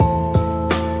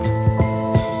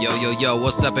Yo,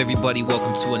 what's up, everybody?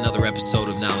 Welcome to another episode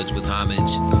of Knowledge with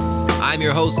Homage. I'm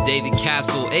your host, David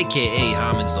Castle, a.k.a.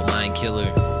 Homage the Lion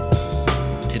Killer.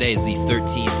 Today is the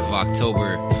 13th of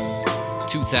October,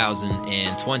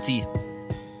 2020.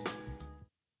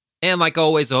 And like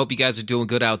always, I hope you guys are doing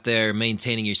good out there,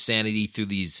 maintaining your sanity through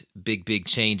these big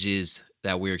changes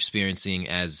that we're experiencing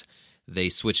as they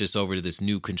switch us over to this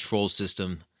new control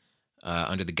system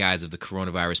under the guise of the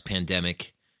coronavirus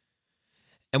pandemic.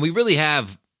 And we really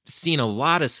have seen a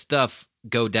lot of stuff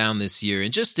go down this year,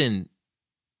 and just in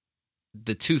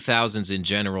the 2000s in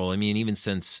general. I mean, even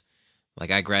since like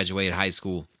I graduated high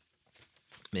school,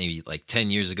 maybe like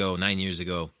 10 years ago, 9 years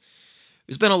ago,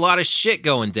 there's been a lot of shit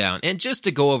going down. And just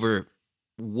to go over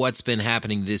what's been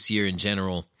happening this year in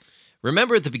general,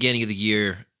 remember at the beginning of the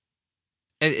year,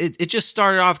 it just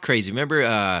started off crazy.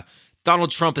 Remember Donald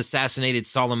Trump assassinated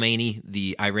Soleimani,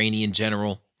 the Iranian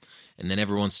general? And then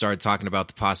everyone started talking about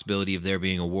the possibility of there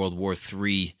being a World War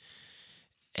III.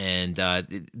 And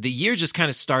the year just kind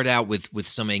of started out with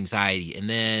some anxiety. And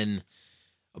then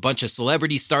a bunch of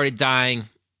celebrities started dying,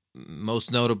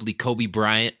 most notably Kobe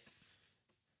Bryant.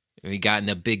 He got in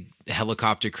a big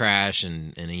helicopter crash,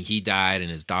 and he died,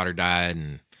 and his daughter died.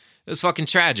 And it was fucking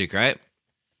tragic, right?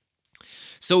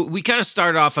 So we kind of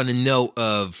started off on a note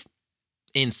of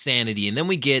insanity. And then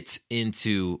we get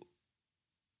into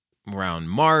around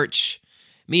March.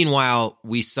 Meanwhile,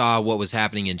 we saw what was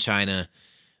happening in China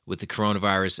with the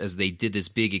coronavirus as they did this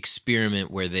big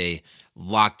experiment where they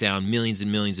locked down millions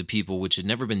and millions of people, which had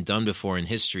never been done before in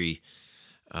history,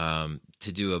 to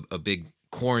do a big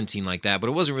quarantine like that. But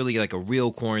it wasn't really like a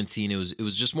real quarantine. It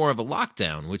was just more of a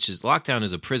lockdown, which is lockdown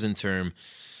is a prison term.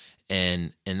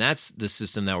 And that's the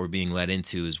system that we're being led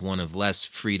into, is one of less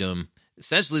freedom.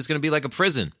 Essentially, it's going to be like a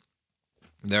prison.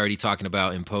 They're already talking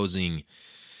about imposing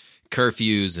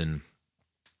curfews and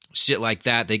shit like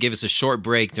that. They gave us a short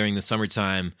break during the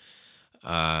summertime,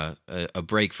 a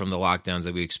break from the lockdowns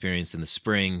that we experienced in the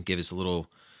spring. Give us a little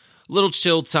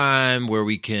chill time where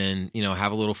we can,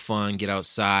 have a little fun, get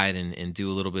outside and do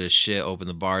a little bit of shit, open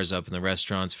the bars up and the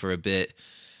restaurants for a bit.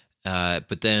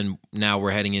 But then now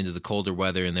we're heading into the colder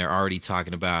weather, and they're already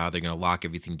talking about how they're going to lock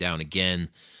everything down again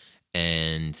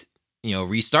and,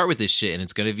 restart with this shit, and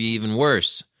it's going to be even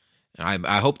worse.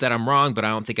 I hope that I'm wrong, but I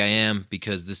don't think I am,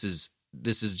 because this is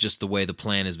just the way the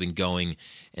plan has been going,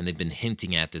 and they've been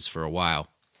hinting at this for a while.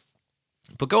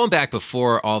 But going back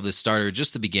before all this started,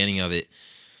 just the beginning of it,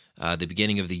 the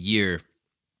beginning of the year,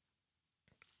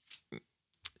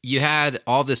 you had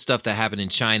all this stuff that happened in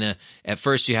China. At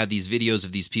first, you had these videos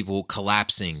of these people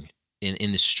collapsing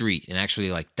in the street and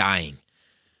actually like dying.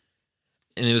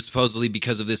 And it was supposedly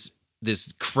because of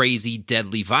this crazy,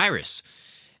 deadly virus.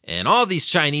 And all of these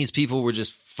Chinese people were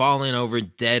just falling over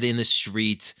dead in the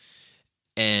street.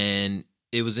 And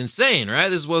it was insane, right?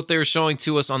 This is what they were showing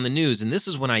to us on the news. And this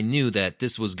is when I knew that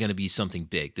this was going to be something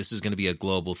big. This is going to be a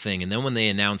global thing. And then when they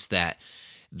announced that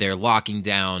they're locking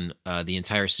down the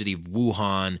entire city of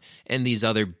Wuhan and these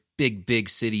other big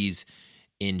cities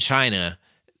in China,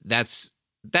 that's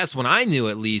when I knew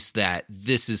at least that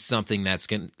this is something that's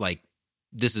going to, like,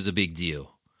 this is a big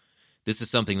deal. This is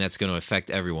something that's going to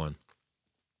affect everyone.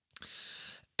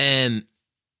 And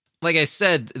like I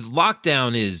said,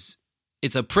 lockdown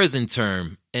it's a prison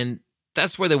term, and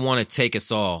that's where they want to take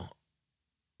us all.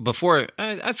 Before,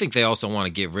 I think they also want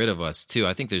to get rid of us too.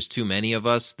 I think there's too many of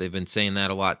us. They've been saying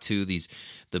that a lot too.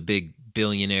 The big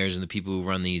billionaires and the people who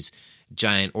run these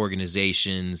giant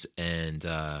organizations and,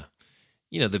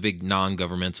 the big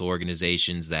non-governmental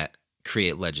organizations that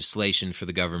create legislation for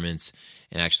the governments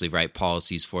and actually write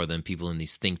policies for them. People in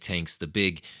these think tanks, the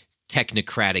big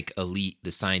technocratic elite,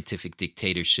 the scientific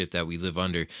dictatorship that we live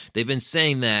under. They've been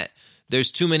saying that there's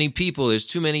too many people, there's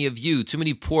too many of you, too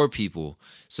many poor people,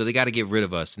 so they got to get rid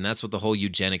of us. And that's what the whole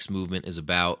eugenics movement is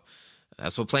about.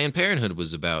 That's what Planned Parenthood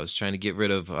was about, is trying to get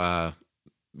rid of,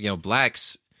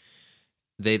 blacks.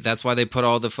 That's why they put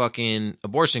all the fucking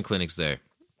abortion clinics there.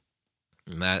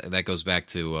 And that goes back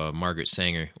to Margaret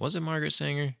Sanger. Was it Margaret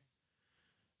Sanger?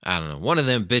 I don't know. One of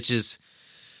them bitches.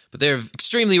 But they're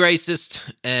extremely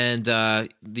racist and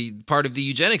the part of the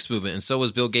eugenics movement. And so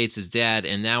was Bill Gates' dad.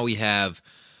 And now we have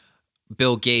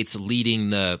Bill Gates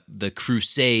leading the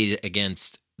crusade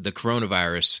against the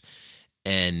coronavirus,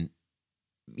 and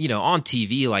on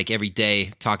TV like every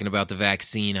day talking about the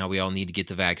vaccine, how we all need to get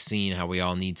the vaccine, how we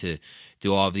all need to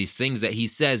do all of these things that he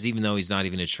says, even though he's not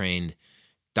even a trained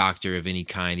doctor of any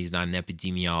kind. He's not an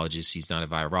epidemiologist. He's not a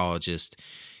virologist.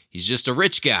 He's just a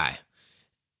rich guy.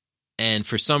 And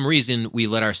for some reason, we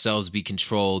let ourselves be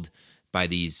controlled by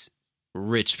these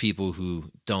rich people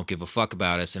who don't give a fuck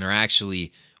about us and are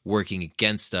actually working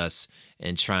against us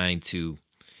and trying to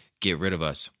get rid of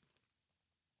us.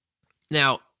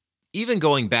 Now, even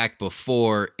going back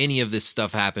before any of this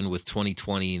stuff happened with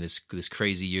 2020, this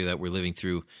crazy year that we're living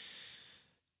through,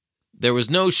 there was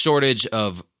no shortage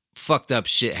of fucked up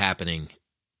shit happening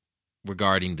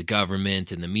regarding the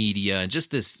government and the media and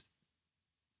just this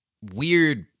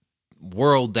weird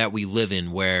world that we live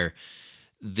in where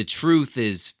the truth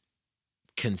is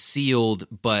concealed,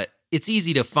 but it's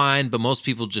easy to find, but most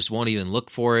people just won't even look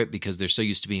for it because they're so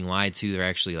used to being lied to. They're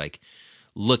actually like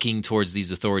looking towards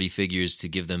these authority figures to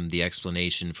give them the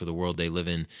explanation for the world they live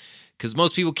in, because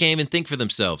most people can't even think for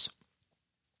themselves.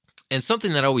 And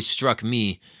something that always struck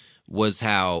me was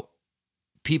how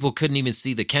people couldn't even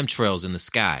see the chemtrails in the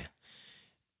sky.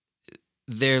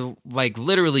 They're like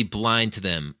literally blind to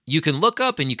them. You can look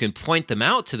up and you can point them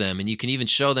out to them, and you can even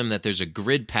show them that there's a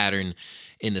grid pattern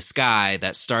in the sky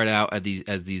that start out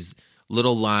as these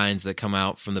little lines that come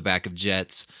out from the back of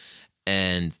jets,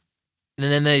 and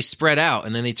then they spread out,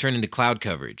 and then they turn into cloud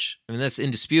coverage. I mean, that's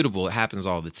indisputable. It happens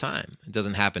all the time. It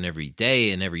doesn't happen every day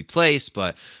in every place,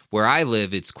 but where I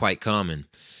live, it's quite common.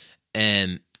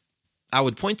 And I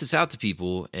would point this out to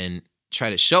people and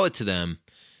try to show it to them,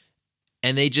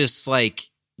 and they just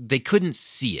they couldn't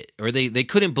see it, or they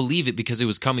couldn't believe it because it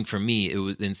was coming from me.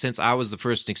 And since I was the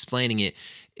person explaining it,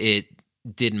 it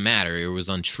didn't matter. It was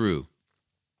untrue.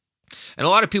 And a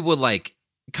lot of people would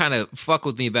kind of fuck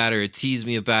with me about it or tease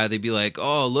me about it. They'd be like,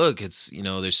 oh, look, it's,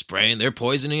 they're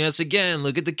poisoning us again.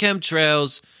 Look at the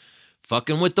chemtrails,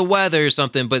 fucking with the weather or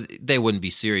something. But they wouldn't be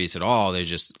serious at all. They're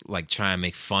just trying to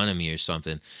make fun of me or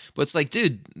something. But it's like,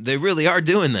 dude, they really are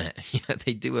doing that.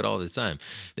 They do it all the time.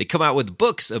 They come out with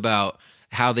books about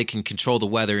how they can control the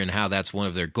weather and how that's one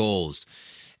of their goals.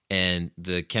 And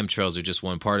the chemtrails are just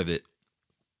one part of it.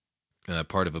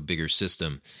 Part of a bigger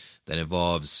system that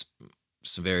involves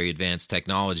some very advanced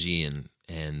technology and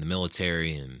the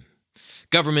military and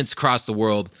governments across the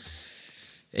world.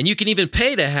 And you can even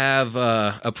pay to have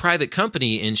a private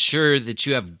company ensure that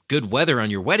you have good weather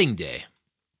on your wedding day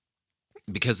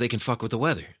because they can fuck with the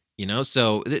weather,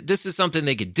 So this is something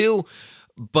they could do,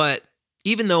 but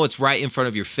even though it's right in front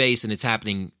of your face and it's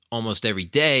happening almost every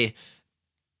day,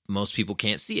 most people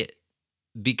can't see it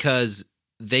because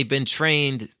they've been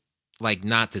trained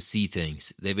not to see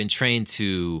things. They've been trained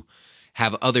to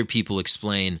have other people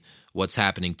explain what's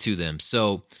happening to them.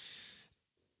 So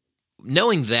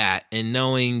knowing that and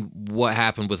knowing what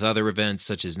happened with other events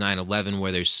such as 9/11,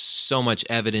 where there's so much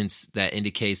evidence that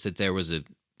indicates that there was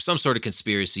some sort of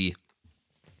conspiracy,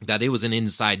 that it was an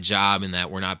inside job and that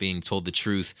we're not being told the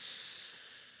truth.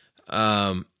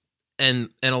 And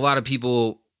a lot of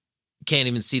people can't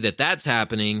even see that that's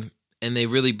happening. And they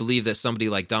really believe that somebody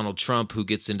like Donald Trump, who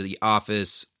gets into the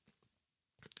office,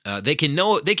 they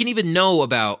can even know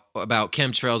about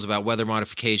chemtrails, about weather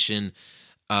modification,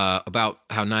 about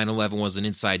how 9/11 was an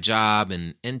inside job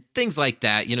and things like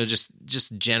that,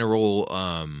 just general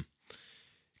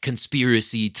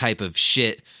conspiracy type of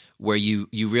shit where you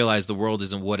realize the world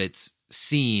isn't what it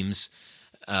seems,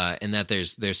 and that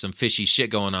there's some fishy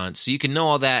shit going on. So you can know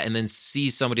all that and then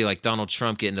see somebody like Donald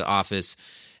Trump get into office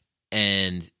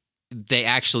and they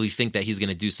actually think that he's going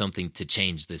to do something to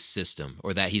change this system,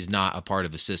 or that he's not a part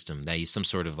of a system, that he's some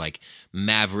sort of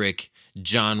maverick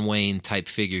John Wayne type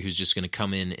figure who's just going to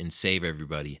come in and save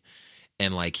everybody.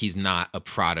 And he's not a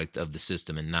product of the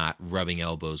system and not rubbing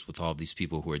elbows with all these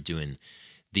people who are doing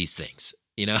these things,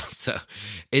 So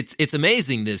it's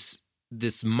amazing,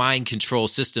 this mind control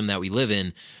system that we live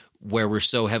in, where we're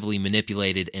so heavily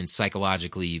manipulated and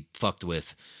psychologically fucked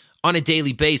with on a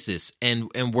daily basis,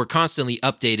 and we're constantly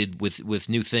updated with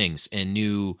new things and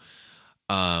new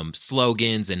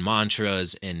slogans and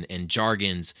mantras and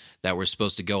jargons that we're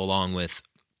supposed to go along with,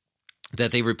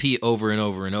 that they repeat over and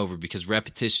over and over, because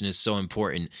repetition is so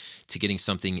important to getting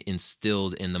something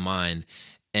instilled in the mind.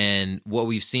 And what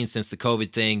we've seen since the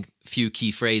COVID thing, few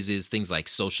key phrases, things like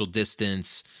social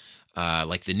distance,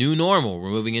 like the new normal. We're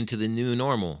moving into the new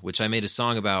normal, which I made a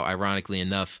song about, ironically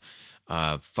enough,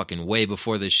 fucking way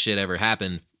before this shit ever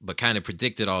happened, but kind of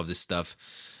predicted all of this stuff.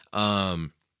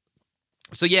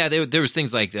 So yeah, there was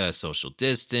things like social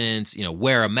distance,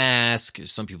 wear a mask.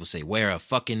 Some people say wear a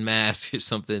fucking mask or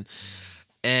something.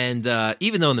 And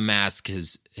even though the mask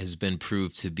has been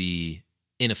proved to be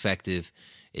ineffective,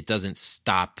 it doesn't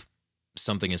stop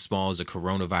something as small as a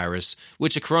coronavirus,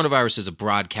 which a coronavirus is a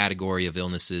broad category of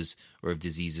illnesses or of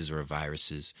diseases or of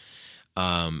viruses.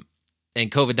 And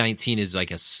COVID-19 is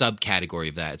like a subcategory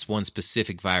of that. It's one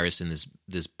specific virus in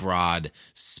this broad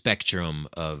spectrum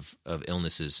of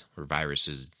illnesses or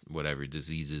viruses, whatever,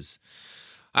 diseases.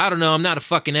 I don't know. I'm not a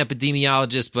fucking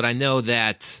epidemiologist, but I know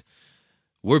that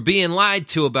we're being lied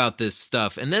to about this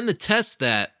stuff. And then the test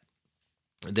that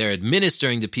they're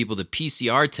administering to people the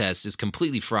PCR test is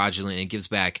completely fraudulent and gives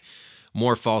back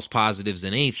more false positives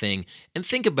than anything. And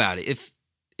think about it.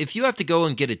 If you have to go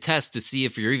and get a test to see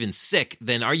if you're even sick,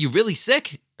 then are you really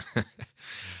sick?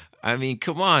 I mean,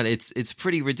 come on. It's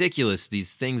pretty ridiculous,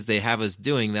 these things they have us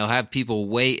doing. They'll have people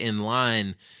wait in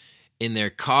line in their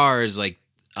cars, like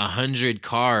 100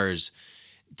 cars,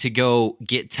 to go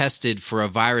get tested for a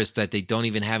virus that they don't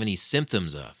even have any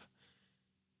symptoms of.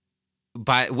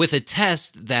 With a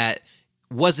test that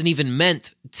wasn't even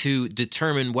meant to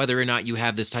determine whether or not you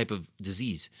have this type of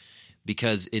disease,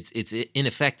 because it's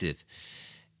ineffective.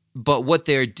 But what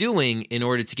they're doing in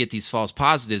order to get these false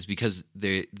positives, because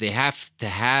they have to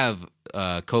have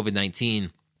COVID-19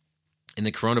 and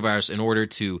the coronavirus in order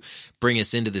to bring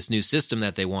us into this new system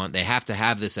that they want, they have to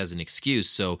have this as an excuse.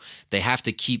 So they have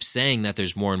to keep saying that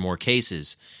there's more and more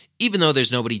cases, even though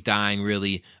there's nobody dying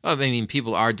really. I mean,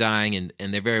 people are dying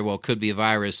and there very well could be a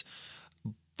virus.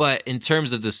 But in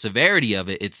terms of the severity of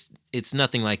it, it's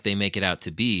nothing like they make it out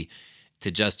to be,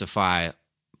 to justify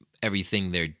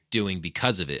everything they're doing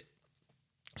because of it,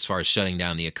 as far as shutting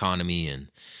down the economy and,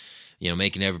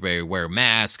 making everybody wear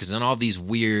masks and all these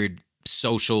weird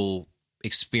social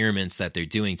experiments that they're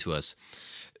doing to us.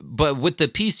 But with the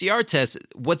PCR test,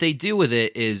 what they do with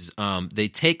it is they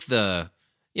take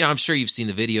I'm sure you've seen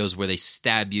the videos where they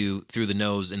stab you through the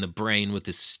nose in the brain with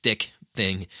this stick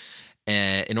thing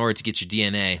in order to get your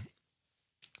DNA.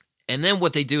 And then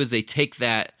what they do is they take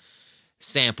that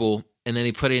sample and then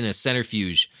they put it in a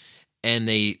centrifuge and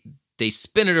they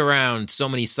spin it around so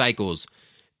many cycles.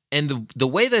 And the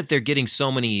way that they're getting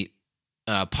so many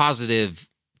positive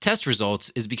test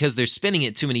results is because they're spinning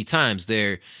it too many times.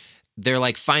 They're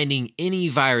like finding any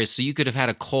virus. So you could have had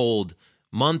a cold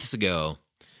months ago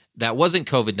that wasn't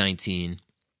COVID-19,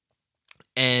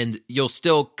 and you'll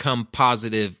still come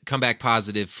back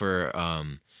positive for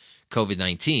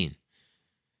COVID-19.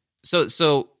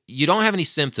 So you don't have any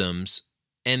symptoms,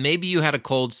 and maybe you had a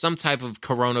cold, some type of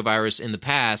coronavirus in the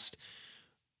past,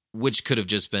 which could have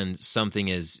just been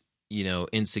something as,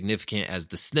 insignificant as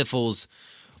the sniffles,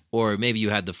 or maybe you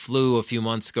had the flu a few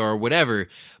months ago or whatever.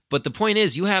 But the point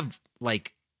is, you have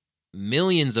like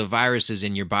millions of viruses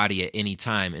in your body at any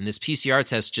time, and this PCR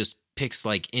test just picks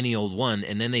like any old one,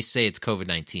 and then they say it's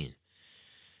COVID-19.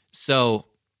 So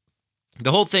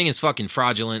the whole thing is fucking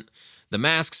fraudulent. The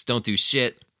masks don't do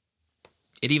shit.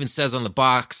 It even says on the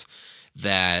box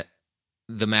that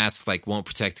the mask won't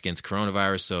protect against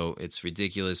coronavirus, so it's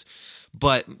ridiculous.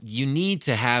 But you need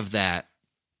to have that.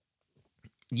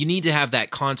 You need to have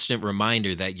that constant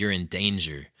reminder that you're in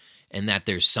danger and that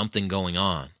there's something going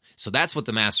on. So that's what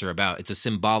the masks are about. It's a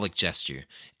symbolic gesture.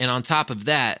 And on top of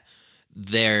that,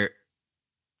 they're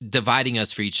dividing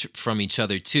us from each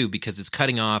other too, because it's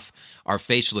cutting off our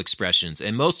facial expressions.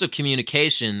 And most of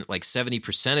communication, like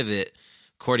 70% of it,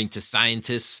 according to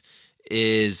scientists,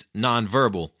 is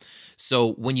nonverbal.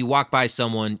 So when you walk by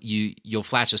someone, you'll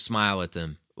flash a smile at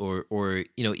them, or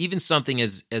even something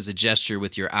as a gesture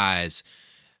with your eyes.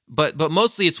 But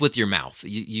mostly it's with your mouth.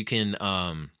 You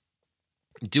can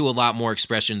do a lot more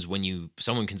expressions when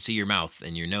someone can see your mouth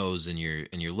and your nose and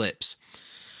your lips.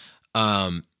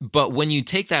 But when you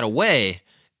take that away,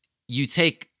 you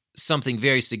take something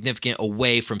very significant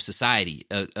away from society,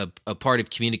 a part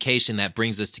of communication that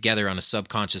brings us together on a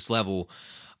subconscious level,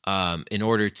 in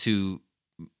order to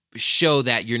show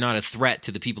that you're not a threat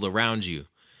to the people around you.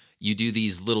 You do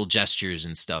these little gestures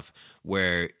and stuff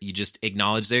where you just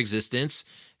acknowledge their existence,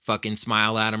 fucking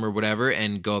smile at them or whatever,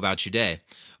 and go about your day.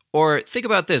 Or think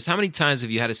about this. How many times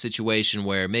have you had a situation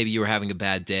where maybe you were having a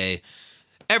bad day,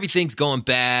 everything's going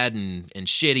bad and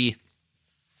shitty,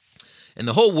 and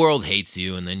the whole world hates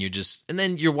you, and then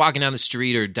you're walking down the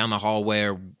street or down the hallway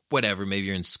or whatever, maybe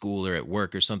you're in school or at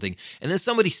work or something, and then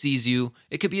somebody sees you,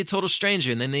 it could be a total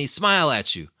stranger, and then they smile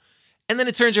at you, and then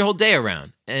it turns your whole day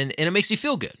around, and it makes you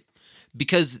feel good,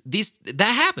 because that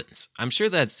happens. I'm sure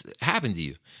that's happened to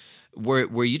you,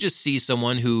 where you just see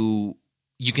someone who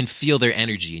you can feel their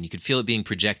energy, and you can feel it being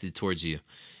projected towards you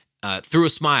through a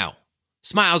smile.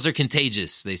 Smiles are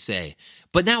contagious, they say.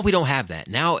 But now we don't have that.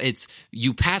 Now it's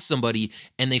you pass somebody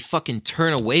and they fucking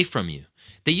turn away from you.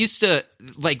 They used to,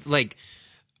 like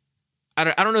I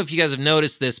don't know if you guys have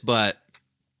noticed this, but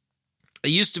it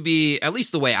used to be, at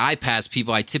least the way I pass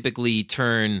people, I typically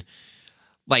turn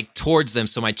towards them,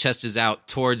 so my chest is out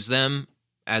towards them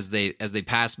as they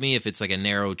pass me, if it's like a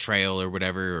narrow trail or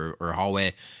whatever, or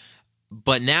hallway.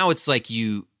 But now it's like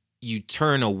you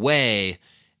turn away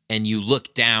and you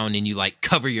look down and you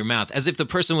cover your mouth as if the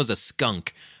person was a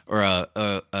skunk or a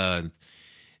I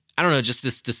don't know, just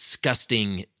this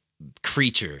disgusting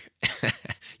creature.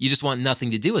 You just want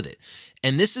nothing to do with it.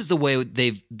 And this is the way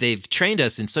they've trained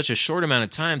us in such a short amount of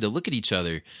time to look at each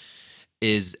other,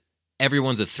 is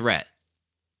everyone's a threat.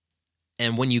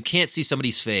 And when you can't see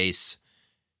somebody's face,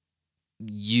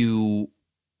 you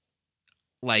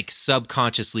like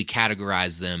subconsciously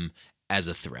categorize them as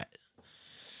a threat.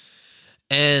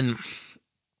 And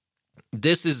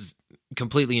this is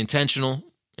completely intentional,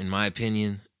 in my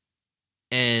opinion.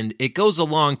 And it goes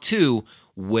along too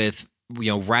with,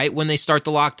 right when they start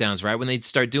the lockdowns, right when they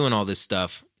start doing all this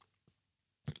stuff,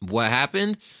 what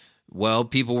happened? Well,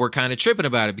 people were kind of tripping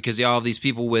about it because all these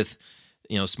people with,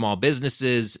 small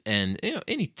businesses and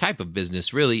any type of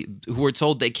business really, who were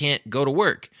told they can't go to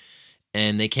work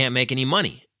and they can't make any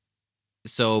money.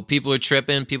 So people are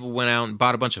tripping. People went out and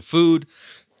bought a bunch of food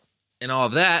and all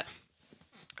of that.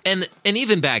 And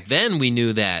even back then, we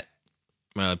knew that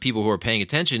people who were paying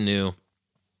attention knew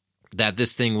that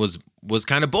this thing was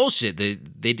kind of bullshit.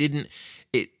 They didn't.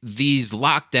 These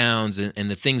lockdowns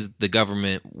and the things the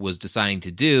government was deciding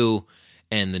to do,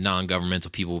 and the non-governmental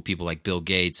people like Bill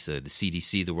Gates, the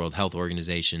CDC, the World Health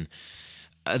Organization,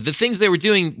 the things they were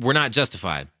doing were not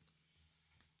justified.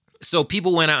 So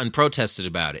people went out and protested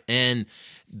about it. And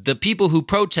the people who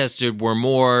protested were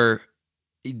more,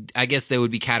 I guess they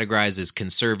would be categorized as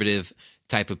conservative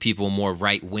type of people, more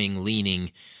right-wing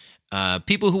leaning,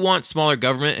 people who want smaller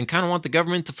government and kind of want the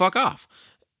government to fuck off,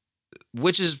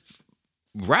 which is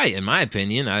right, in my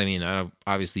opinion. I mean, I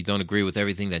obviously don't agree with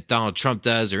everything that Donald Trump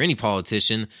does or any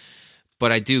politician,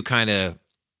 but I do kind of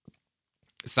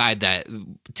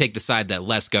take the side that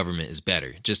less government is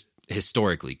better. Just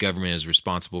historically, government is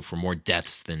responsible for more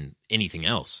deaths than anything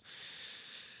else.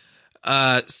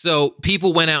 So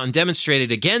people went out and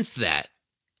demonstrated against that.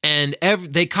 And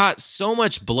they caught so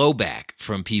much blowback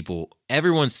from people.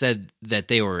 Everyone said that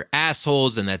they were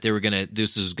assholes and that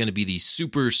this was going to be these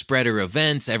super spreader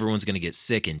events. Everyone's going to get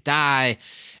sick and die.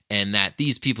 And that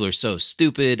these people are so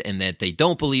stupid and that they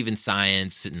don't believe in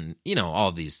science and,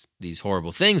 all these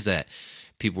horrible things that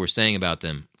people were saying about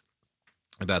them,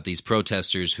 about these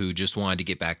protesters who just wanted to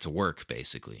get back to work,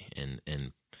 basically,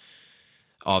 and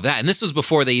all that. And this was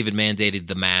before they even mandated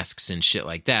the masks and shit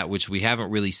like that, which we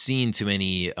haven't really seen too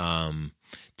many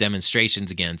demonstrations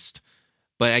against.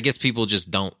 But I guess people just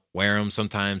don't wear them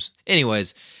sometimes.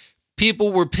 Anyways,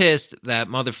 people were pissed that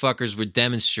motherfuckers were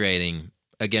demonstrating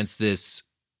against this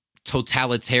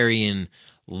totalitarian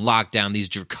lockdown, these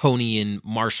draconian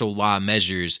martial law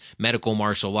measures, medical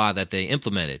martial law that they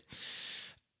implemented.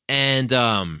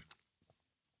 And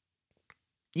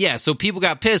yeah, so people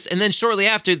got pissed, and then shortly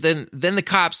after, then the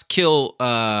cops kill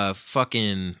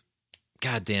fucking,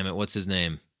 god damn it, what's his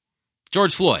name?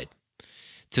 George Floyd,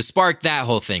 to spark that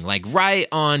whole thing, like right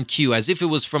on cue, as if it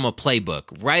was from a playbook,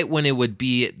 right when it would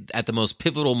be at the most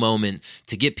pivotal moment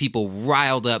to get people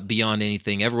riled up beyond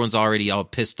anything. Everyone's already all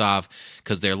pissed off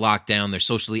because they're locked down, they're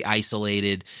socially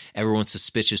isolated, everyone's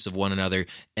suspicious of one another,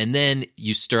 and then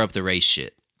you stir up the race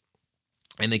shit.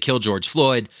 And they kill George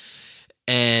Floyd.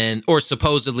 Or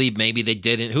supposedly, maybe they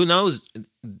didn't. Who knows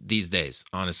these days,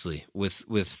 honestly,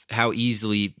 with how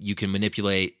easily you can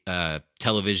manipulate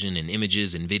television and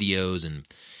images and videos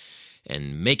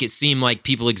and make it seem like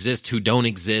people exist who don't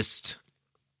exist.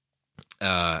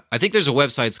 I think there's a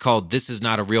website, it's called This Is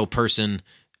Not a Real Person,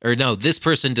 or no, This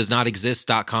Person Does Not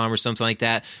Exist.com or something like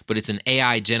that, but it's an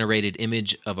AI generated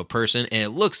image of a person, and it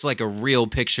looks like a real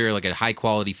picture, like a high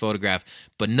quality photograph,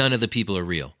 but none of the people are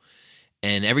real.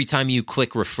 And every time you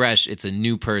click refresh, it's a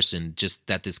new person just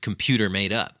that this computer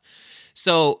made up.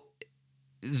 So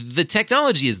the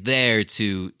technology is there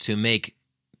to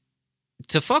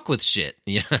fuck with shit,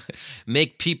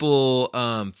 make people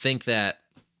think that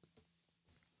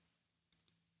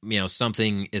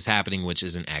something is happening which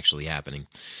isn't actually happening.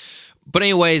 But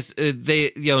anyways,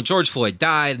 George Floyd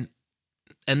died,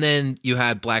 and then you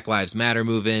had Black Lives Matter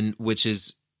movement, which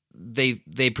is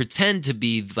they pretend to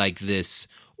be like this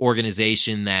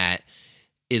organization that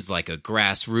is like a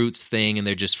grassroots thing, and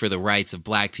they're just for the rights of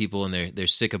black people, and they're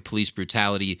sick of police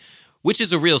brutality, which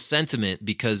is a real sentiment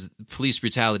because police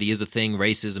brutality is a thing,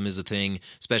 racism is a thing,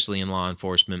 especially in law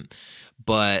enforcement.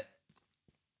 But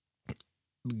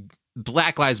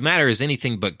Black Lives Matter is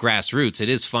anything but grassroots. It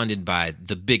is funded by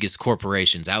the biggest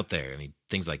corporations out there. I mean,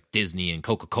 things like Disney and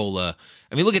Coca-Cola.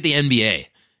 I mean, look at the NBA.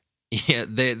 Yeah,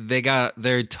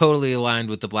 they're totally aligned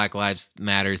with the Black Lives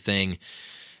Matter thing.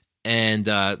 And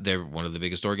they're one of the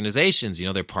biggest organizations.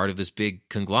 They're part of this big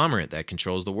conglomerate that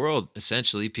controls the world,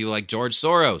 essentially, people like George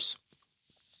Soros.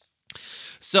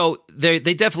 So they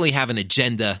definitely have an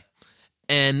agenda.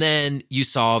 And then you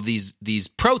saw these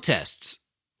protests,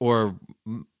 or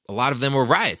a lot of them were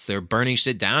riots. They were burning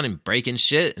shit down and breaking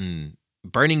shit and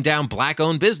burning down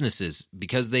black-owned businesses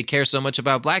because they care so much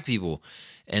about black people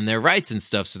and their rights and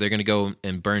stuff, so they're going to go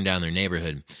and burn down their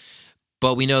neighborhood.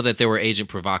 But we know that there were agent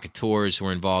provocateurs who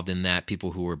were involved in that,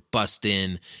 people who were bussed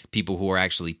in, people who were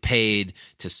actually paid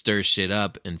to stir shit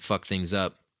up and fuck things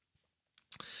up.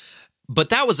 But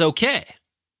that was okay.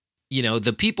 You know,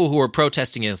 the people who were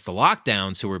protesting against the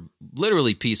lockdowns, who were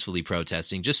literally peacefully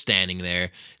protesting, just standing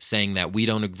there saying that we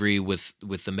don't agree with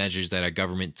the measures that our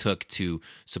government took to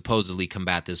supposedly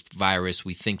combat this virus.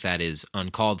 We think that is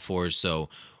uncalled for, so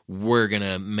we're going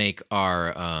to make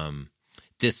our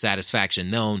dissatisfaction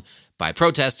known by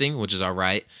protesting, which is all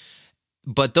right.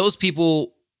 But those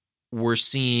people were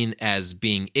seen as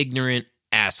being ignorant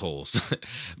assholes.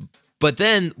 But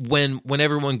then when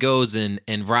everyone goes and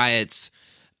riots,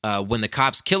 when the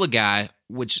cops kill a guy,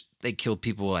 which they kill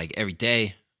people like every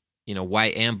day, you know,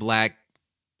 white and black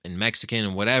and Mexican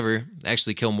and whatever, they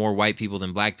actually kill more white people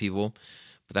than black people,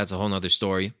 but that's a whole nother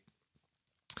story.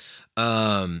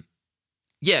 Yeah,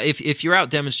 if you're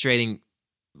out demonstrating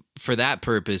for that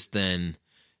purpose, then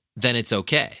it's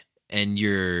okay. And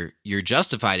you're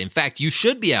justified. In fact, you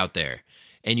should be out there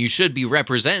and you should be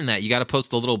representing that. You got to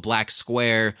post a little black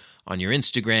square on your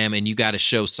Instagram and you got to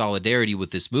show solidarity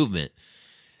with this movement,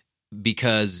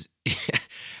 because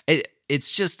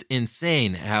it's just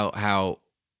insane how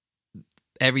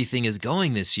everything is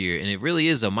going this year. And it really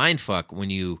is a mindfuck when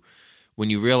you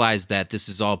realize that this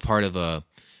is all part of a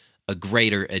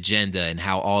greater agenda and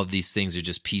how all of these things are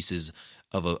just pieces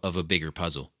of a bigger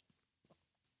puzzle.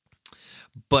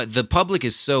 But the public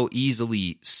is so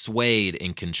easily swayed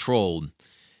and controlled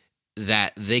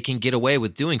that they can get away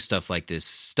with doing stuff like this,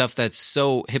 stuff that's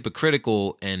so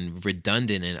hypocritical and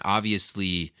redundant and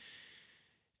obviously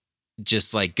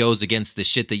just like goes against the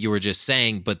shit that you were just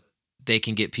saying, but they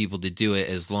can get people to do it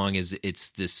as long as it's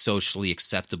this socially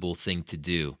acceptable thing to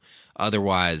do.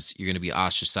 Otherwise, you're going to be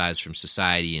ostracized from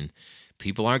society and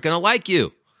people aren't going to like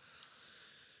you.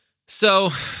 So,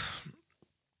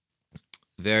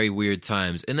 very weird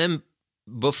times. And then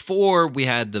before we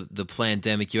had the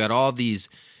pandemic, you had all these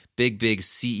big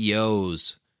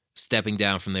CEOs stepping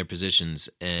down from their positions,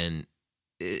 and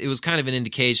it was kind of an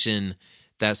indication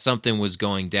that something was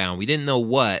going down. We didn't know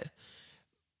what,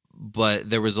 but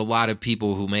there was a lot of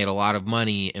people who made a lot of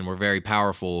money and were very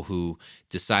powerful who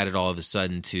decided all of a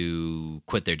sudden to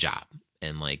quit their job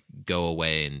and like go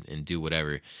away and do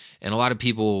whatever. And a lot of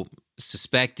people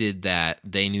suspected that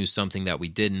they knew something that we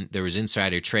didn't. There was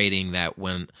insider trading that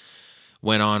went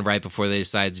on right before they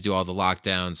decided to do all the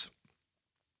lockdowns.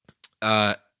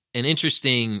 An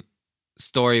interesting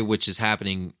story which is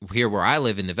happening here where I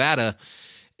live in Nevada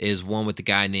is one with the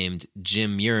guy named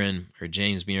James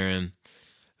Murren,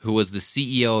 who was the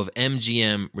CEO of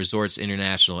MGM Resorts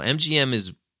International. MGM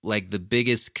is like the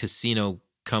biggest casino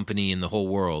company in the whole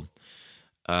world.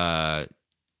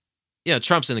 Yeah,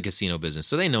 Trump's in the casino business,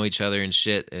 so they know each other and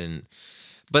shit.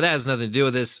 But that has nothing to do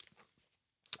with this.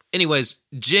 Anyways,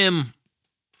 Jim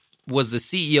was the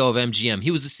CEO of MGM.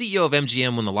 He was the CEO of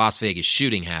MGM when the Las Vegas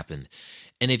shooting happened.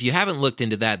 And if you haven't looked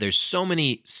into that, there's so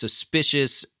many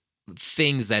suspicious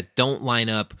things that don't line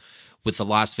up with the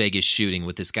Las Vegas shooting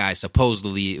with this guy.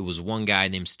 Supposedly, it was one guy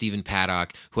named Stephen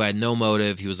Paddock who had no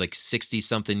motive. He was like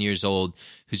 60-something years old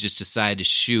who just decided to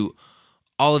shoot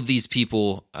all of these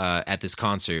people at this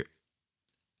concert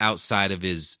outside of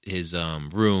his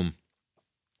room,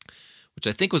 which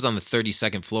I think was on the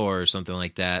 32nd floor or something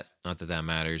like that. Not that that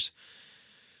matters.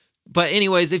 But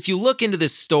anyways, if you look into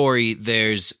this story,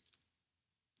 there's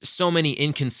so many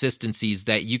inconsistencies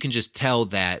that you can just tell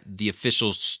that the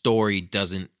official story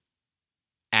doesn't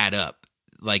add up.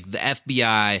 Like the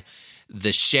FBI,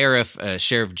 the sheriff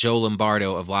Joe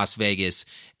Lombardo of Las Vegas,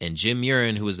 and Jim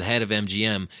Murren, who was the head of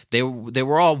MGM, they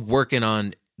were all working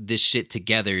on this shit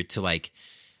together to like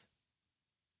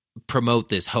promote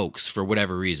this hoax for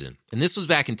whatever reason. And this was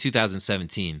back in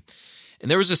 2017. And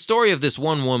there was a story of this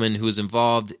one woman who was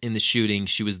involved in the shooting.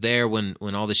 She was there when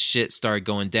all this shit started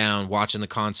going down, watching the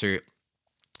concert.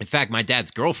 In fact, my dad's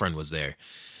girlfriend was there.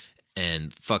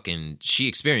 And fucking, she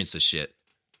experienced this shit.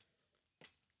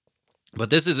 But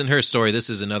this isn't her story. This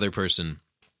is another person.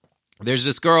 There's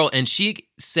this girl, and she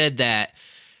said that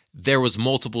there was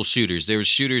multiple shooters. There was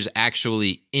shooters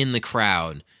actually in the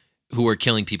crowd who were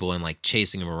killing people and like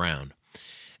chasing them around.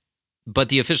 But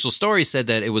the official story said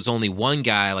that it was only one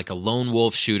guy, like a lone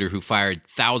wolf shooter, who fired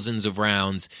thousands of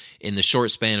rounds in the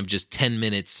short span of just 10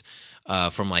 minutes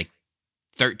from like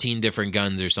 13 different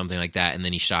guns or something like that, and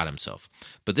then he shot himself.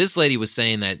 But this lady was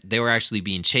saying that they were actually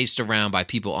being chased around by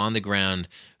people on the ground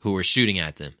who were shooting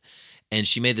at them. And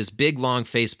she made this big, long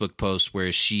Facebook post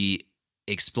where she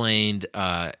explained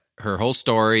her whole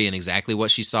story and exactly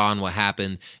what she saw and what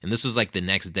happened. And this was like the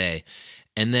next day.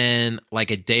 And then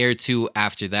like a day or two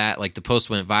after that, like the post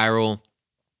went viral,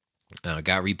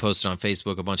 got reposted on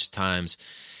Facebook a bunch of times.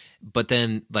 But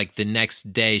then like the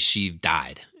next day she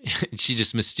died. She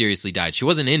just mysteriously died. She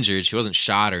wasn't injured. She wasn't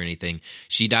shot or anything.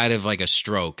 She died of like a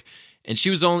stroke. And she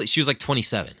was like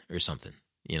 27 or something,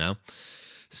 you know?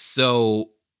 So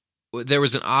there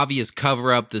was an obvious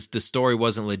cover up. The story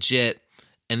wasn't legit.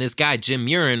 And this guy, Jim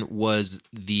Murin, was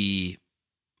the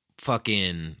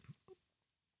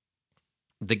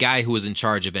guy who was in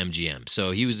charge of MGM.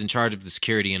 So he was in charge of the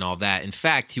security and all that. In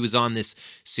fact, he was on this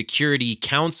security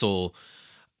council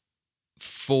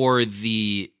for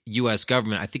the U.S.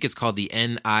 government. I think it's called the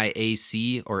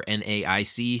NIAC or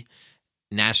NAIC,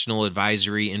 National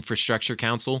Advisory Infrastructure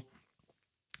Council.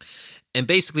 And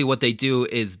basically what they do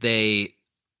is they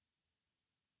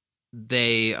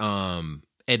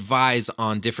advise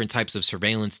on different types of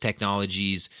surveillance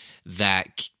technologies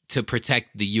to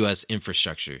protect the U.S.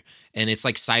 infrastructure. And it's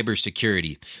like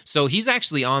cybersecurity. So he's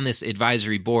actually on this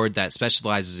advisory board that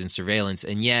specializes in surveillance,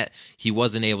 and yet he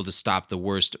wasn't able to stop the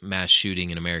worst mass shooting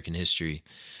in American history.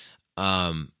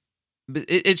 But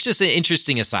it's just an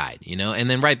interesting aside, you know? And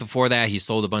then right before that, he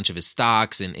sold a bunch of his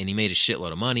stocks and he made a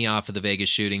shitload of money off of the Vegas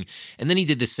shooting. And then he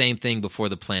did the same thing before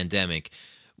the pandemic.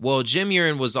 Well, Jim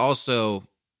Murin was also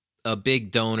a big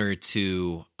donor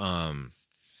to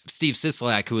Steve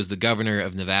Sisolak, who was the governor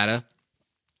of Nevada.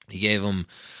 He gave him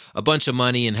a bunch of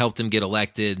money and helped him get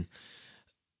elected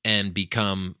and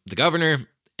become the governor.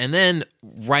 And then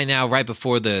right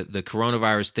before the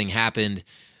coronavirus thing happened,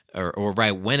 or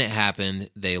right when it happened,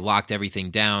 they locked everything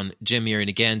down. Jim Murin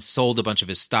again sold a bunch of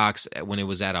his stocks when it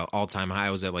was at an all-time high.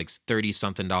 It was at like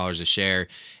 $30-something a share.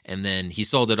 And then he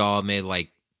sold it all, made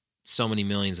like so many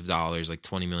millions of dollars, like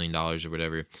 $20 million or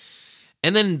whatever.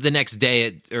 And then the next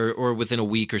day, or within a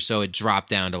week or so, it dropped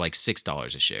down to like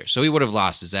 $6 a share. So he would have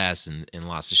lost his ass and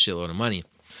lost a shitload of money.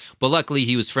 But luckily,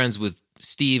 he was friends with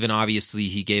Steve, and obviously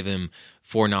he gave him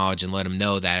foreknowledge and let him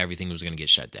know that everything was going to get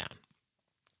shut down.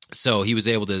 So he was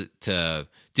able to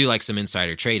do like some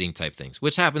insider trading type things,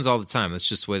 which happens all the time. That's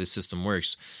just the way the system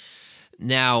works.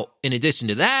 Now, in addition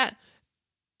to that,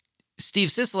 Steve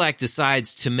Sisolak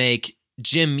decides to make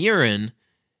Jim Murin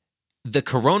the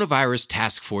coronavirus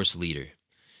task force leader.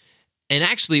 And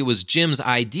actually, it was Jim's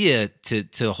idea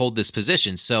to hold this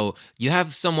position. So you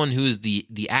have someone who is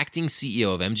the acting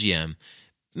CEO of MGM,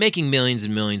 making millions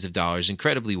and millions of dollars,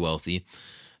 incredibly wealthy,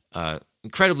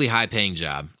 incredibly high-paying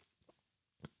job.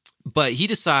 But he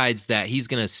decides that he's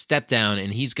going to step down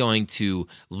and he's going to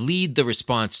lead the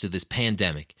response to this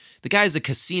pandemic. The guy's a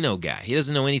casino guy. He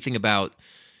doesn't know anything about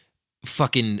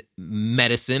fucking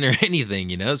medicine or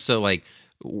anything, you know? So, like,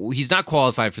 he's not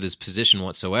qualified for this position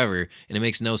whatsoever, and it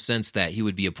makes no sense that he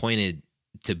would be appointed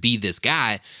to be this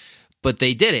guy. But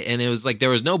they did it, and it was like there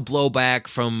was no blowback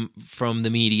from the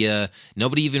media.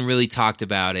 Nobody even really talked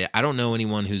about it. I don't know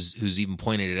anyone who's even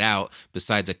pointed it out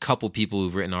besides a couple people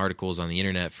who've written articles on the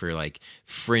internet for like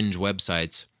fringe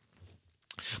websites.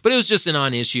 But it was just a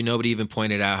non-issue. Nobody even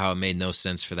pointed out how it made no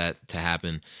sense for that to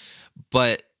happen.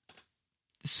 But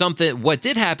what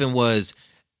did happen was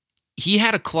he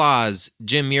had a clause,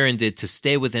 Jim Murin did, to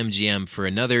stay with MGM for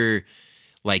another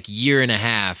like year and a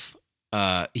half.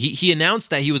 He announced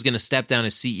that he was going to step down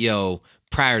as CEO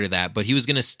prior to that, but he was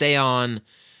going to stay on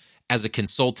as a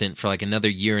consultant for like another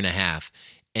year and a half.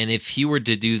 And if he were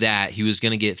to do that, he was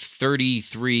going to get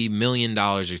 $33 million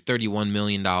or $31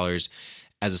 million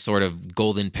as a sort of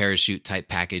golden parachute type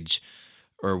package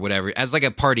or whatever, as like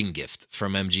a parting gift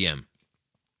from MGM.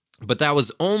 But that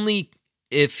was only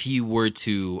if he were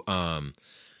to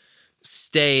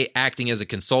stay acting as a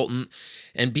consultant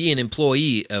and be an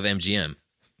employee of MGM.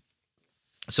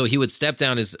 So he would step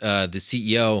down as the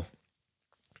CEO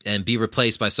and be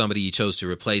replaced by somebody he chose to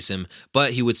replace him,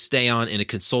 but he would stay on in a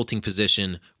consulting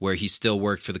position where he still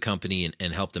worked for the company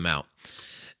and helped them out.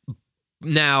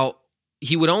 Now,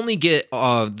 he would only get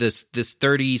this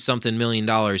 30-something million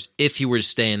dollars if he were to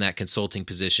stay in that consulting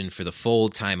position for the full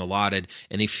time allotted,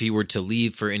 and if he were to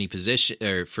leave for any position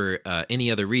or for any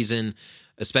other reason,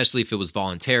 especially if it was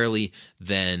voluntarily,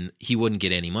 then he wouldn't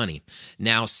get any money.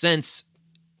 Now, since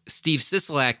Steve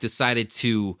Sisolak decided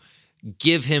to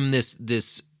give him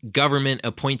this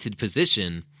government-appointed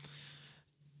position,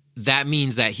 that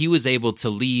means that he was able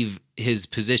to leave his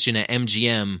position at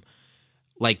MGM,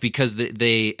 like because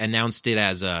they announced it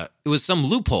as it was some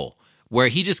loophole where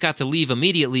he just got to leave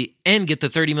immediately and get the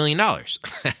 $30 million.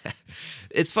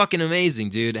 It's fucking amazing,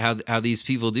 dude, how these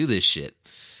people do this shit.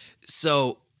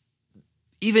 So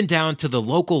even down to the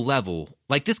local level,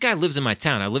 Like, this guy lives in my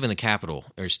town. I live in the capital,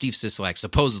 or Steve Sisolak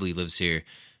supposedly lives here.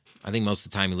 I think most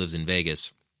of the time he lives in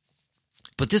Vegas.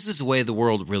 But this is the way the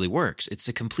world really works. It's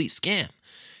a complete scam.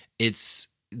 It's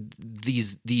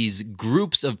these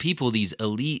groups of people, these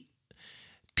elite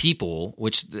people,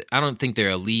 which I don't think they're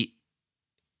elite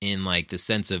in like the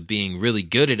sense of being really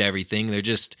good at everything. They're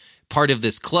just part of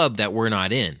this club that we're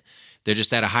not in. They're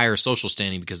just at a higher social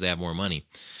standing because they have more money.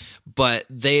 But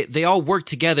they all work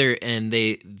together and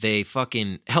they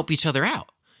fucking help each other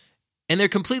out. And they're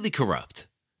completely corrupt.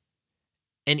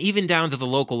 And even down to the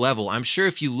local level, I'm sure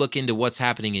if you look into what's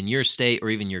happening in your state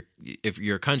or even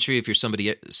your country, if you're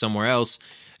somebody somewhere else,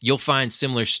 you'll find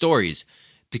similar stories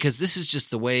because this is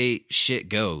just the way shit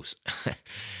goes.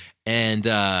 And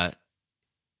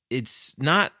it's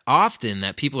not often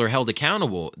that people are held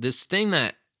accountable. This thing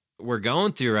that we're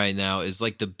going through right now is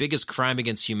like the biggest crime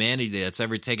against humanity that's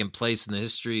ever taken place in the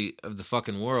history of the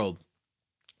fucking world.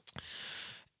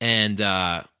 And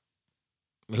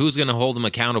who's going to hold them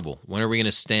accountable? When are we going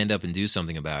to stand up and do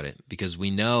something about it? Because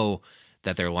we know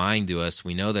that they're lying to us.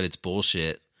 We know that it's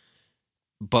bullshit,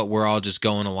 but we're all just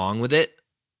going along with it.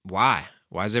 Why?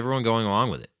 Why is everyone going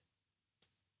along with it?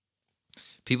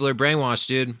 People are brainwashed,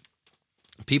 dude.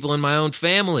 People in my own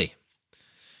family.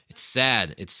 It's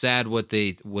sad. It's sad what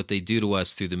they do to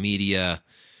us through the media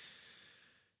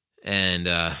and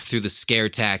through the scare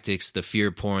tactics, the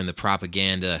fear porn, the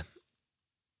propaganda,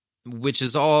 which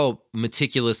is all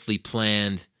meticulously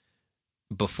planned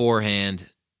beforehand.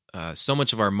 So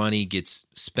much of our money gets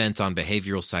spent on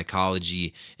behavioral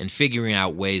psychology and figuring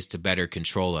out ways to better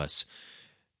control us.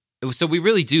 So we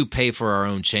really do pay for our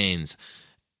own chains.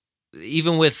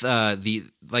 Even with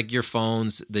your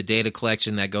phones, the data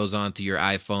collection that goes on through your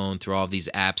iPhone, through all these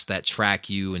apps that track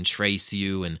you and trace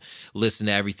you and listen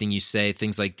to everything you say,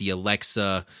 things like the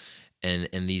Alexa and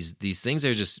these things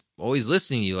are just always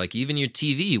listening to you. Like even your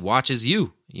TV watches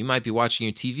you. You might be watching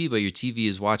your TV, but your TV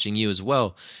is watching you as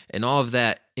well. And all of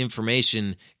that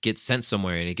information gets sent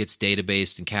somewhere and it gets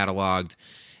databased and cataloged.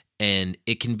 And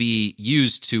it can be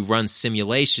used to run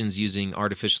simulations using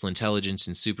artificial intelligence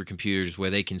and supercomputers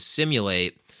where they can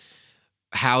simulate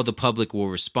how the public will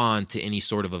respond to any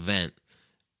sort of event.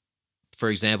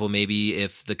 For example, maybe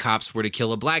if the cops were to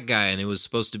kill a black guy and it was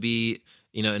supposed to be,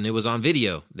 and it was on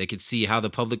video, they could see how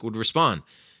the public would respond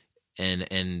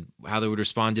and how they would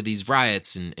respond to these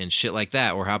riots and shit like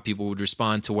that, or how people would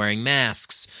respond to wearing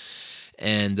masks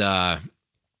and,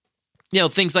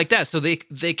 things like that. So they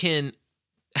can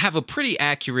have a pretty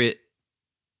accurate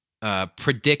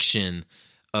prediction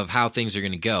of how things are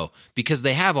going to go because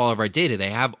they have all of our data. They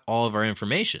have all of our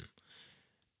information.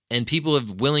 And people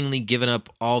have willingly given up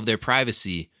all of their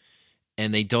privacy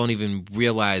and they don't even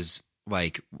realize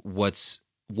like what's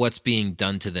being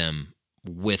done to them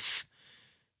with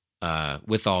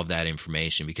all of that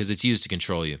information because it's used to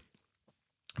control you.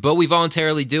 But we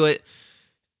voluntarily do it,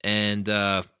 and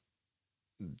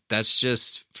that's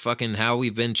just fucking how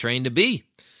we've been trained to be.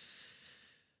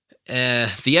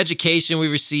 The education we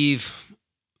receive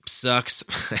sucks.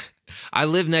 I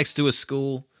live next to a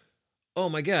school. Oh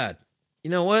my God.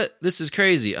 You know what? This is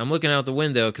crazy. I'm looking out the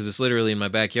window because it's literally in my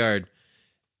backyard.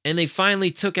 And they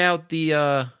finally took out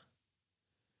the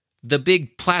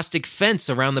big plastic fence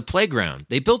around the playground.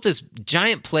 They built this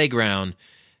giant playground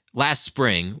last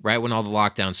spring, right when all the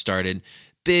lockdowns started.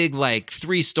 Big, like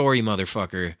 3-story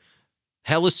motherfucker.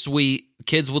 Hella sweet.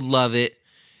 Kids would love it.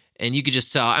 And you could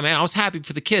just tell, I was happy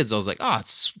for the kids. I was like, oh,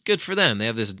 it's good for them. They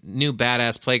have this new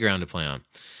badass playground to play on.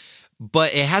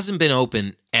 But it hasn't been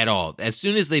open at all. As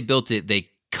soon as they built it, they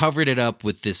covered it up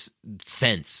with this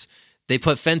fence. They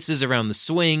put fences around the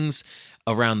swings,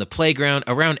 around the playground,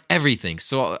 around everything.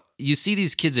 So you see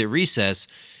these kids at recess,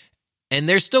 and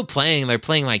they're still playing. They're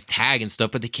playing like tag and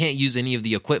stuff, but they can't use any of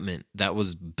the equipment that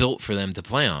was built for them to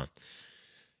play on.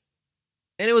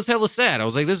 And it was hella sad. I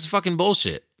was like, this is fucking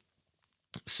bullshit.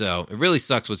 So it really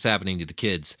sucks what's happening to the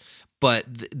kids. But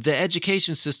the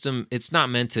education system, it's not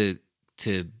meant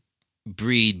to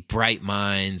breed bright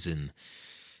minds and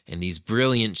these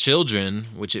brilliant children,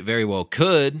 which it very well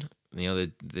could.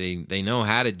 They know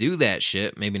how to do that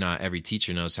shit. Maybe not every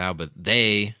teacher knows how, but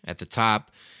they at the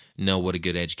top know what a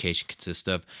good education consists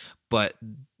of. But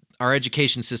our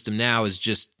education system now is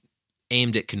just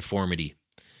aimed at conformity.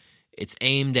 It's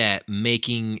aimed at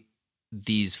making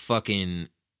these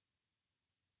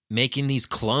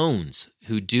clones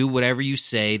who do whatever you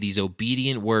say, these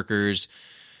obedient workers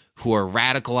who are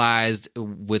radicalized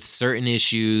with certain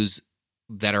issues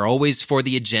that are always for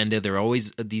the agenda. They're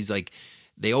always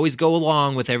they always go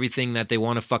along with everything that they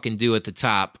want to fucking do at the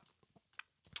top.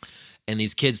 And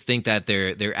these kids think that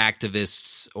they're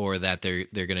activists or that they're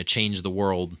going to change the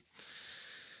world.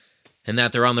 and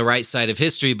that they're on the right side of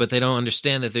history, but they don't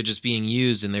understand that they're just being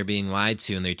used and they're being lied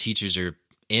to, and their teachers are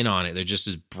in on it. They're just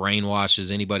as brainwashed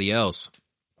as anybody else.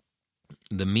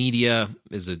 The media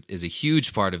is a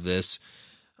huge part of this.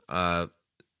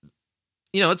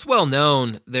 It's well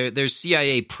known. There's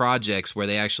CIA projects where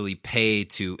they actually pay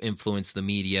to influence the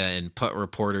media and put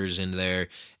reporters in there.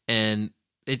 And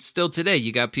it's still today.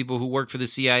 You got people who work for the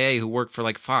CIA who work for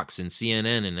like Fox and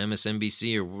CNN and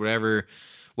MSNBC or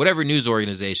whatever news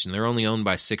organization. They're only owned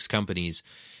by 6 companies.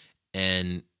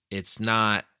 And it's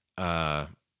not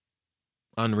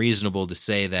unreasonable to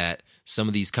say that some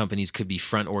of these companies could be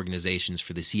front organizations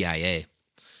for the CIA.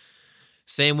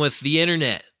 Same with the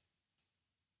internet.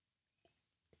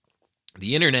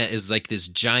 The internet is like this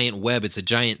giant web. It's a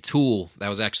giant tool that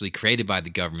was actually created by the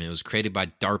government. It was created by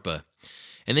DARPA.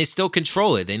 And they still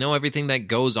control it. They know everything that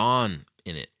goes on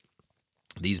in it.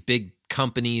 These big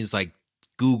companies like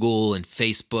Google and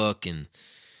Facebook and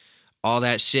all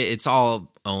that shit, it's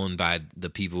all owned by the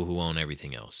people who own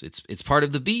everything else. It's part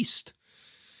of the beast.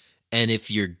 And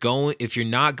if you're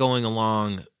not going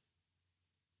along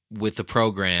with the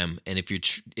program, and if you're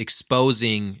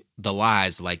exposing the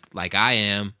lies like I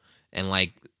am, and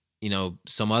like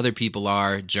some other people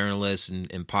are, journalists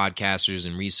and podcasters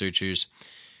and researchers,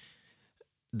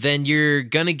 then you're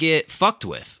gonna get fucked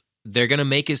with. They're gonna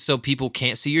make it so people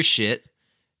can't see your shit.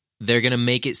 They're gonna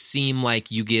make it seem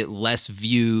like you get less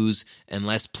views and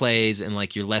less plays and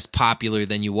like you're less popular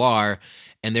than you are,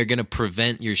 and they're gonna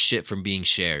prevent your shit from being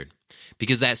shared.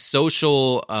 Because that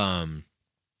social,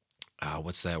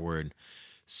 what's that word?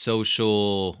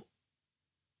 Social,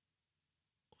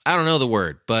 I don't know the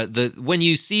word, but when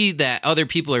you see that other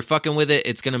people are fucking with it,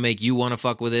 it's going to make you want to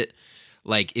fuck with it.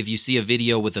 Like if you see a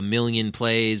video with 1 million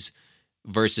plays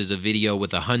versus a video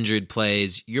with 100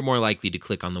 plays, you're more likely to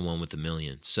click on the one with 1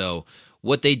 million. So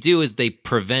what they do is they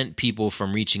prevent people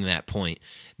from reaching that point.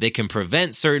 They can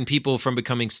prevent certain people from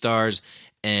becoming stars,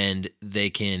 and they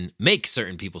can make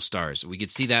certain people stars. We could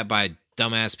see that by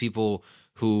dumbass people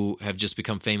who have just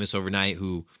become famous overnight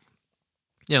who,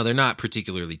 they're not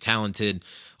particularly talented.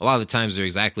 A lot of the times they're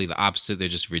exactly the opposite. They're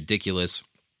just ridiculous.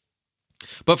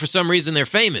 But for some reason they're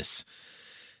famous.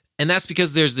 And that's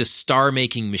because there's this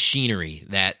star-making machinery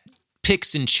that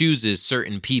picks and chooses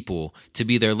certain people to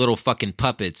be their little fucking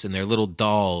puppets and their little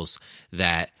dolls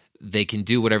that they can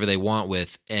do whatever they want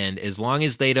with. And as long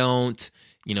as they don't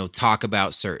talk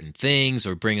about certain things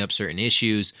or bring up certain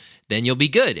issues, then you'll be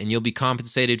good and you'll be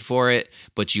compensated for it.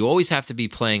 But you always have to be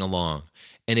playing along.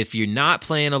 And if you're not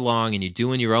playing along and you're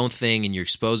doing your own thing and you're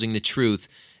exposing the truth,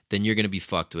 then you're going to be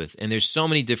fucked with. And there's so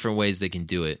many different ways they can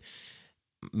do it.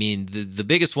 I mean, the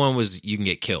biggest one was you can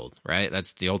get killed, right?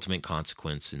 That's the ultimate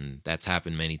consequence. And that's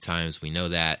happened many times. We know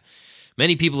that.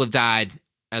 Many people have died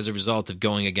as a result of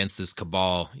going against this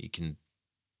cabal. You can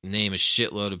name a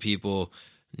shitload of people.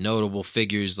 Notable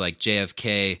figures like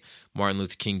JFK, Martin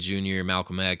Luther King Jr.,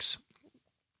 Malcolm X.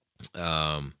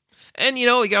 And, you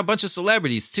got a bunch of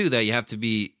celebrities, too, that you have to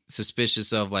be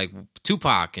suspicious of, like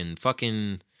Tupac and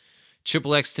fucking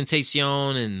Triple X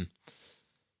Tentacion and,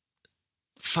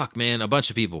 fuck, man, a bunch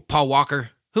of people. Paul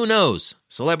Walker. Who knows?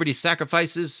 Celebrity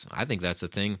sacrifices? I think that's a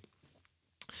thing.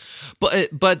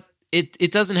 But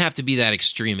it doesn't have to be that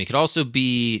extreme. It could also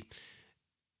be,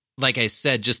 like I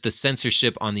said, just the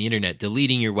censorship on the internet,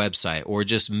 deleting your website, or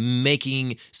just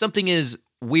making something as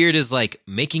weird as like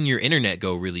making your internet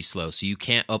go really slow so you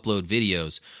can't upload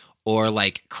videos, or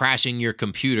like crashing your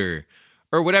computer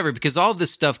or whatever, because all of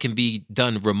this stuff can be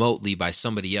done remotely by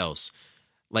somebody else.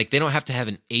 Like they don't have to have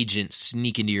an agent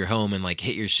sneak into your home and like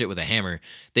hit your shit with a hammer.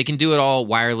 They can do it all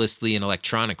wirelessly and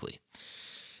electronically.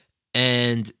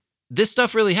 And this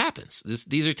stuff really happens.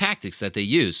 These are tactics that they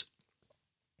use.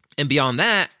 And beyond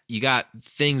that, you got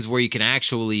things where you can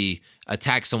actually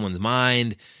attack someone's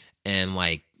mind and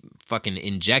like fucking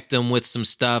inject them with some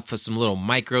stuff, put some little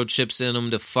microchips in them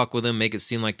to fuck with them, make it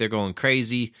seem like they're going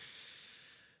crazy.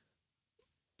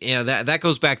 That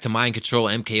goes back to mind control,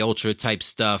 MK Ultra type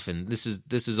stuff, and this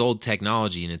is old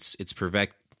technology, and it's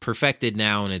perfected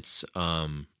now, and it's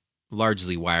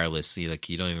largely wireless. Like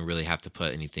you don't even really have to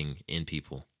put anything in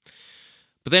people.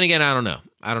 But then again, I don't know.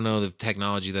 I don't know the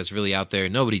technology that's really out there.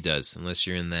 Nobody does, unless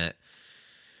you're in that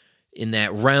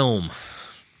realm.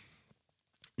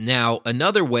 Now,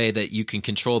 another way that you can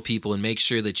control people and make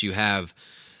sure that you have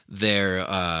their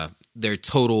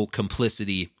total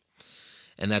complicity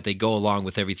and that they go along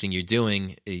with everything you're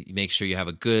doing, make sure you have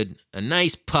a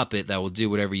nice puppet that will do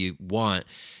whatever you want,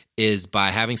 is by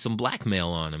having some blackmail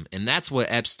on them. And that's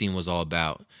what Epstein was all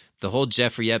about. The whole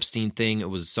Jeffrey Epstein thing, it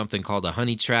was something called a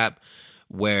honey trap,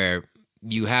 where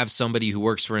you have somebody who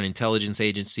works for an intelligence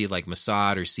agency like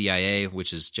Mossad or CIA,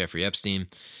 which is Jeffrey Epstein,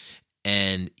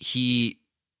 and he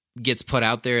gets put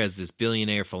out there as this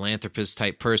billionaire philanthropist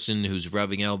type person who's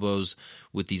rubbing elbows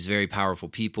with these very powerful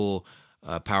people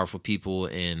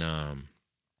in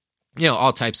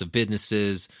all types of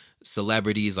businesses,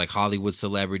 celebrities like Hollywood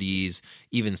celebrities,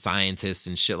 even scientists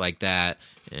and shit like that,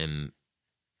 and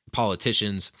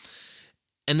politicians.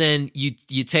 And then you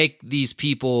take these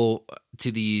people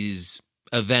to these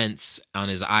events on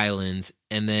his island,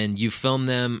 and then you film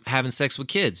them having sex with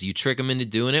kids. You trick them into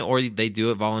doing it, or they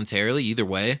do it voluntarily. Either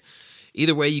way,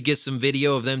 you get some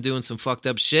video of them doing some fucked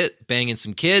up shit, banging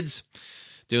some kids,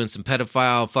 doing some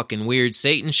pedophile fucking weird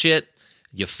Satan shit.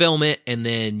 You film it, and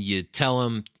then you tell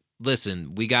them,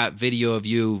 listen, we got video of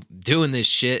you doing this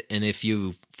shit, and if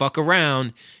you fuck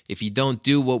around, if you don't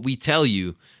do what we tell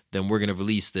you, then we're going to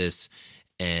release this,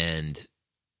 and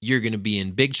you're going to be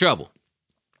in big trouble.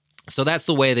 So that's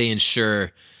the way they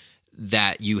ensure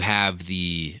that you have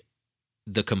the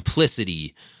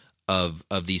complicity of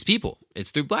these people.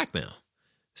 It's through blackmail.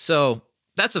 So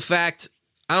that's a fact.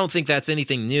 I don't think that's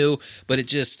anything new, but it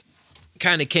just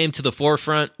kind of came to the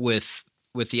forefront with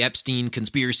the Epstein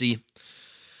conspiracy.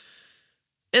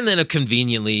 And then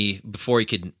conveniently, before he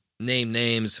could name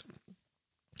names,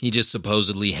 he just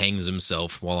supposedly hangs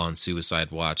himself while on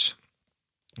suicide watch.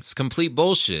 It's complete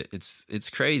bullshit. It's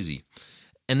crazy.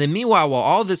 And then meanwhile, while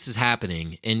all this is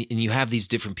happening, and you have these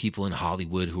different people in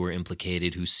Hollywood who are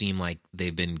implicated, who seem like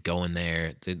they've been going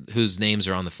there, whose names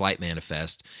are on the flight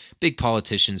manifest, big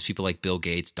politicians, people like Bill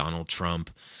Gates, Donald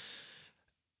Trump.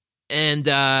 And,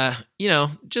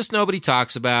 just nobody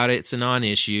talks about it. It's a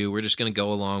non-issue. We're just going to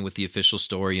go along with the official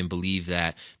story and believe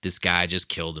that this guy just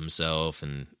killed himself.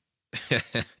 And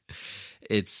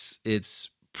it's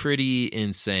pretty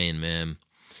insane, man.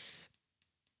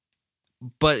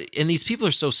 And these people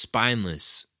are so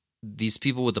spineless. These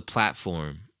people with a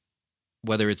platform,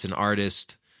 whether it's an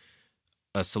artist,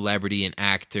 a celebrity, an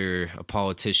actor, a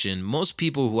politician, most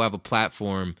people who have a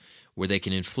platform where they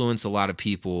can influence a lot of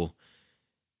people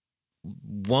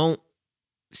won't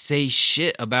say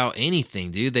shit about anything,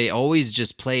 dude. They always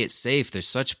just play it safe. They're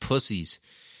such pussies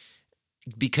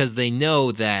because they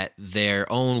know that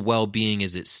their own well-being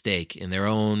is at stake in their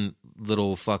own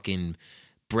little fucking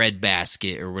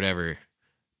breadbasket or whatever.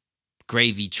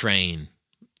 Gravy train.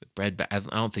 I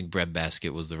don't think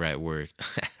breadbasket was the right word.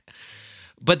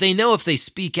 But they know if they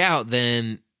speak out,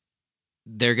 then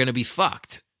they're going to be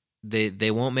fucked.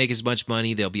 They won't make as much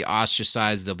money. They'll be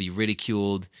ostracized. They'll be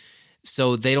ridiculed.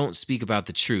 So they don't speak about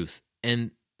the truth.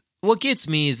 And what gets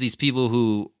me is these people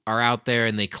who are out there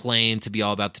and they claim to be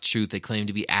all about the truth. They claim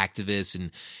to be activists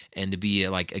and to be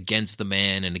like against the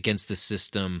man and against the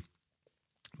system.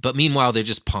 But meanwhile, they're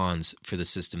just pawns for the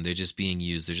system. They're just being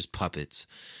used. They're just puppets.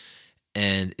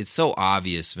 And it's so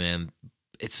obvious, man.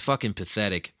 It's fucking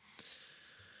pathetic.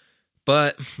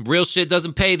 But real shit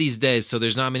doesn't pay these days, so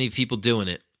there's not many people doing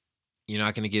it. You're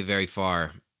not going to get very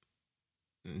far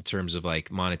in terms of like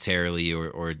monetarily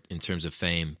or in terms of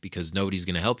fame because nobody's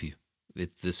going to help you.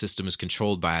 The system is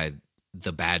controlled by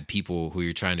the bad people who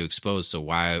you're trying to expose. So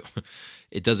why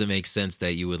it doesn't make sense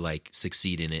that you would like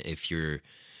succeed in it if you're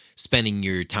spending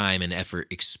your time and effort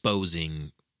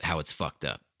exposing how it's fucked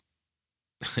up.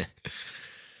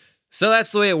 So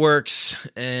that's the way it works.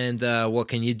 And what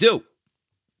can you do?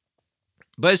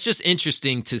 But it's just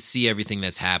interesting to see everything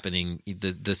that's happening.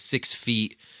 The 6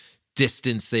 feet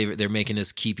distance they're making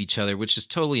us keep each other, which is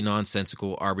totally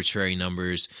nonsensical, arbitrary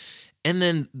numbers. And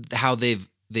then how they've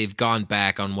gone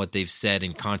back on what they've said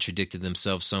and contradicted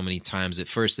themselves so many times. At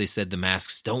first they said the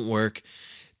masks don't work.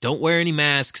 Don't wear any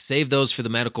masks. Save those for the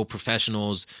medical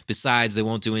professionals. Besides, they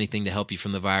won't do anything to help you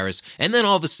from the virus. And then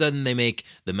all of a sudden they make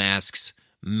the masks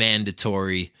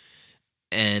mandatory.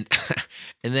 And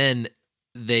and then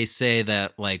they say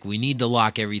that like we need to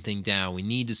lock everything down. We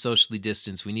need to socially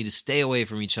distance. We need to stay away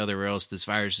from each other or else this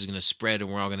virus is going to spread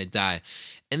and we're all going to die.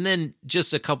 And then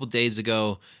just a couple days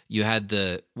ago, you had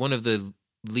one of the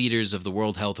leaders of the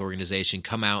World Health Organization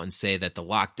come out and say that the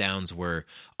lockdowns were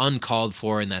uncalled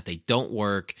for and that they don't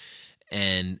work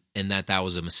and that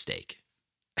was a mistake.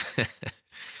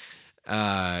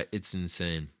 It's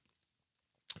insane.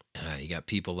 You got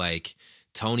people like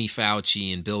Tony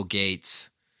Fauci and Bill Gates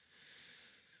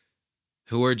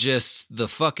who are just the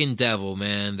fucking devil,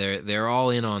 man. They're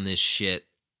all in on this shit.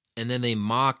 And then they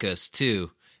mock us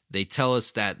too. They tell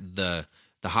us that the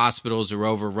hospitals are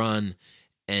overrun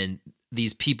and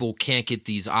these people can't get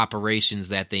these operations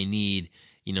that they need.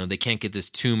 You know, they can't get this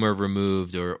tumor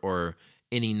removed or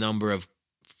any number of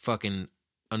fucking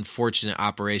unfortunate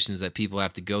operations that people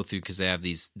have to go through because they have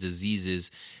these diseases.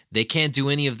 They can't do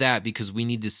any of that because we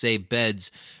need to save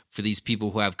beds for these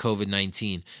people who have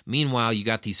COVID-19. Meanwhile, you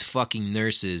got these fucking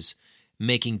nurses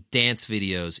making dance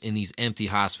videos in these empty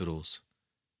hospitals.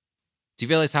 Do you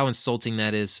realize how insulting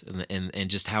that is and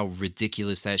just how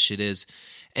ridiculous that shit is?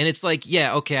 And it's like,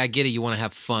 yeah, okay, I get it. You want to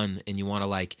have fun and you want to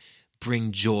like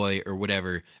bring joy or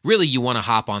whatever. Really, you want to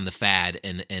hop on the fad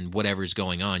and whatever's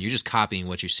going on. You're just copying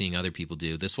what you're seeing other people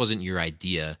do. This wasn't your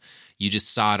idea. You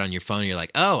just saw it on your phone. And you're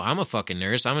like, oh, I'm a fucking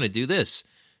nurse. I'm going to do this.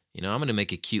 I'm going to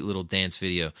make a cute little dance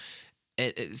video.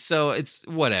 So it's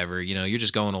whatever. You're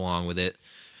just going along with it.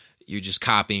 You're just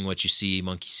copying what you see,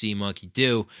 monkey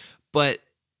do. But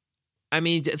I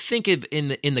mean, think of in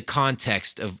the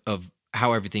context of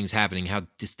how everything's happening, how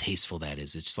distasteful that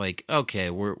is. It's like, okay,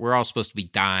 we're all supposed to be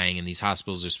dying and these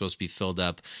hospitals are supposed to be filled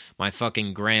up. My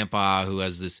fucking grandpa who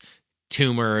has this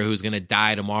tumor who's going to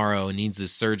die tomorrow and needs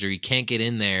this surgery can't get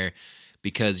in there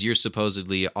because you're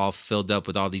supposedly all filled up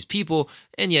with all these people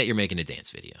and yet you're making a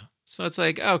dance video. So it's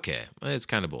like, okay, it's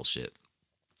kind of bullshit.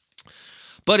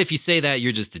 But if you say that,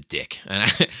 you're just a dick.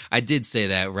 And I did say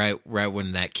that right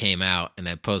when that came out and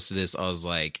I posted this, I was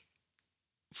like,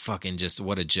 fucking just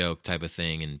what a joke type of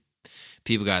thing. And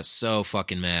people got so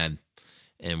fucking mad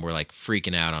and were like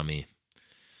freaking out on me.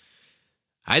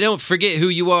 I don't forget who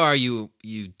you are, you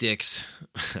dicks.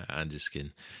 I'm just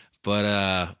kidding. But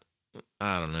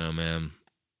I don't know, man.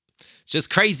 It's just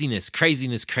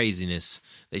craziness.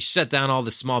 They shut down all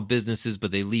the small businesses,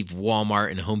 but they leave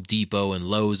Walmart and Home Depot and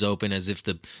Lowe's open as if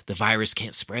the virus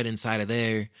can't spread inside of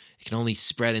there. It can only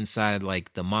spread inside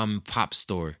like the mom and pop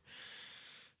store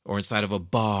or inside of a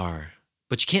bar.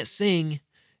 But you can't sing.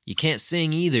 You can't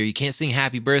sing either. You can't sing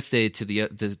happy birthday to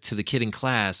the kid in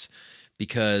class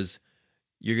because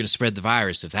you're going to spread the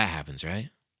virus if that happens, right?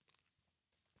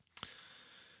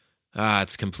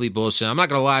 It's complete bullshit. I'm not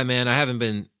going to lie, man. I haven't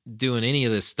been doing any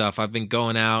of this stuff. I've been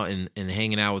going out and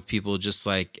hanging out with people just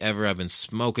like ever. I've been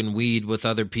smoking weed with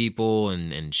other people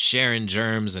and sharing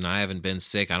germs, and I haven't been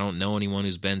sick. I don't know anyone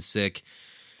who's been sick.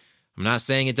 I'm not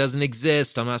saying it doesn't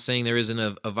exist. I'm not saying there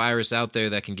isn't a virus out there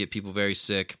that can get people very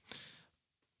sick.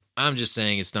 I'm just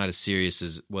saying it's not as serious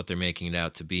as what they're making it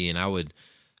out to be, and I would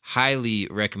highly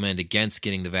recommend against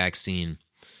getting the vaccine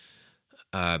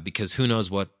because who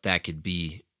knows what that could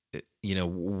be.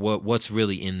 What's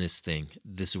really in this thing,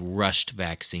 this rushed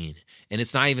vaccine. And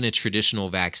it's not even a traditional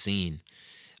vaccine.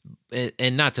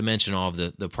 And not to mention all of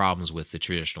the problems with the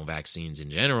traditional vaccines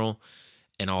in general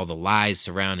and all the lies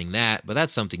surrounding that. But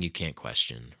that's something you can't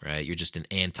question, right? You're just an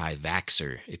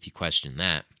anti-vaxxer if you question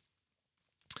that.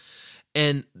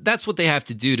 And that's what they have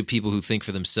to do to people who think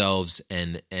for themselves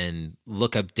and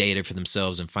look up data for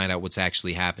themselves and find out what's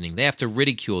actually happening. They have to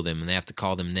ridicule them and they have to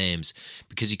call them names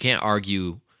because you can't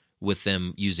argue with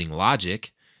them using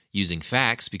logic, using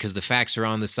facts, because the facts are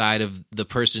on the side of the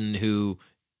person who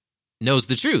knows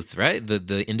the truth, right?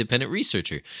 The independent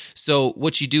researcher. So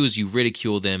what you do is you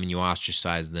ridicule them and you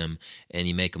ostracize them and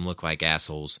you make them look like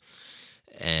assholes.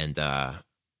 And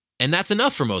that's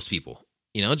enough for most people,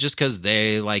 just because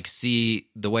they like see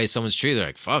the way someone's treated. They're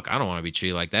like, fuck, I don't want to be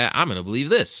treated like that. I'm going to believe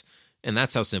this. And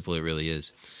that's how simple it really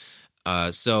is.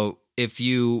 So if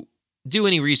you do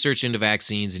any research into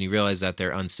vaccines and you realize that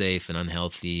they're unsafe and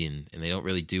unhealthy and they don't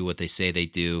really do what they say they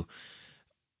do,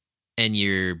 and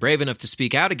you're brave enough to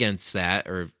speak out against that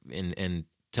and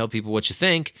tell people what you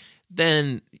think,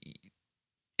 then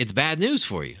it's bad news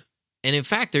for you. And in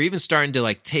fact, they're even starting to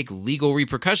like take legal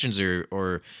repercussions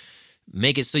or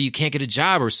make it so you can't get a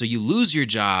job or so you lose your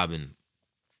job and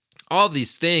all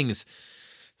these things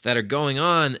that are going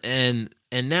on. And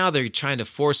now they're trying to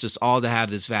force us all to have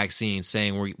this vaccine,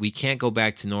 saying we can't go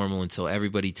back to normal until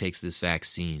everybody takes this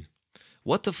vaccine.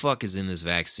 What the fuck is in this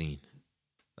vaccine?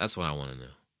 That's what I want to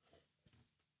know.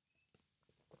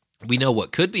 We know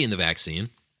what could be in the vaccine,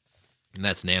 and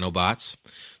that's nanobots,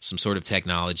 some sort of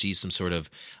technology, some sort of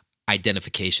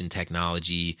identification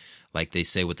technology, like they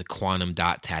say with the quantum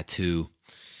dot tattoo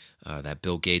that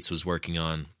Bill Gates was working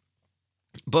on.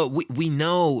 But we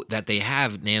know that they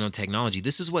have nanotechnology.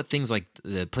 This is what things like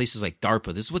the places like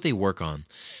DARPA, this is what they work on.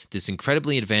 This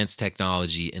incredibly advanced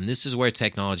technology, and this is where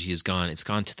technology has gone. It's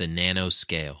gone to the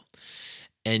nanoscale.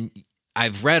 And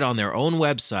I've read on their own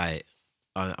website,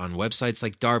 on websites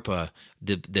like DARPA,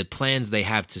 the plans they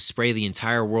have to spray the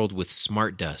entire world with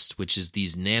smart dust, which is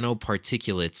these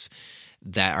nanoparticulates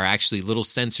that are actually little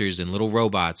sensors and little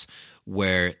robots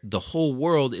where the whole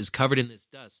world is covered in this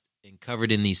dust and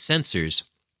covered in these sensors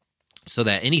so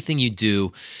that anything you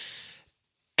do,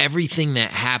 everything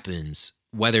that happens,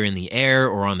 whether in the air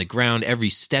or on the ground, every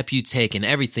step you take and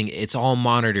everything, it's all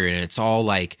monitored and it's all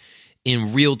like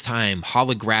in real time,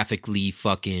 holographically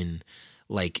fucking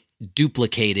like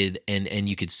duplicated, and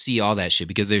you could see all that shit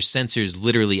because there's sensors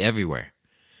literally everywhere.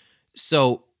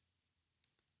 So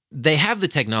they have the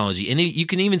technology, and you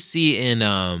can even see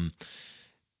in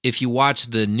if you watch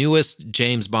the newest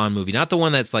James Bond movie, not the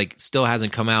one that's like still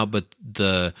hasn't come out, but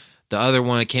the other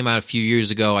one that came out a few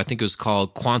years ago, I think it was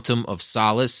called Quantum of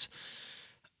Solace.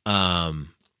 And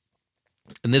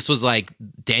this was like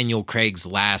Daniel Craig's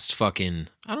last fucking,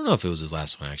 I don't know if it was his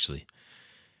last one actually.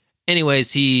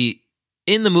 Anyways,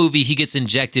 in the movie, he gets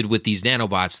injected with these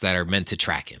nanobots that are meant to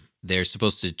track him. They're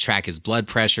supposed to track his blood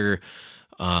pressure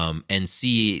and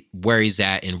see where he's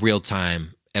at in real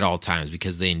time at all times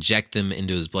because they inject them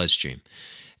into his bloodstream.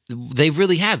 They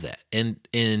really have that.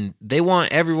 And they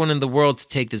want everyone in the world to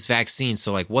take this vaccine.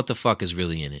 So like, what the fuck is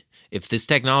really in it? If this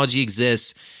technology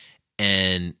exists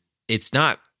and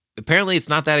apparently it's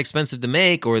not that expensive to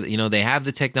make, or, you know, they have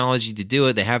the technology to do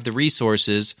it, they have the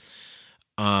resources.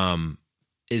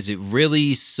 Is it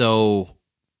really so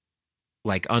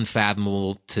like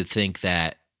unfathomable to think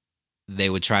that they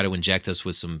would try to inject us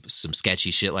with some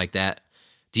sketchy shit like that?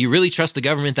 Do you really trust the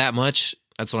government that much?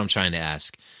 That's what I'm trying to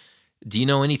ask. Do you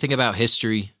know anything about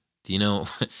history? Do you know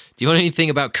anything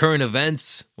about current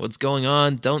events? What's going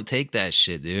on? Don't take that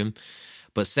shit, dude.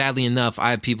 But sadly enough,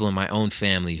 I have people in my own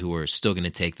family who are still going to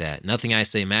take that. Nothing I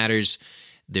say matters.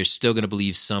 They're still going to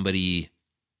believe somebody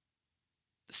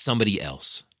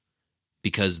else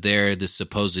because they're the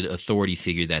supposed authority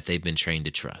figure that they've been trained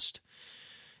to trust.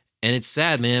 And it's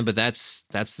sad, man, but that's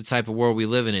the type of world we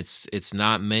live in. It's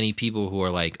not many people who are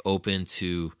like open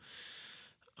to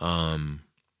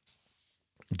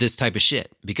this type of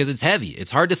shit because it's heavy.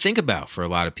 It's hard to think about for a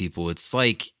lot of people. It's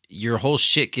like your whole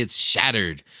shit gets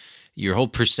shattered. Your whole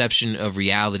perception of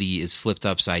reality is flipped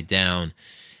upside down,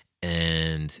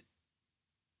 and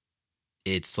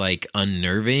it's like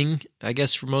unnerving, I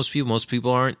guess, for most people. Most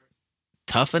people aren't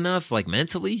tough enough, like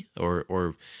mentally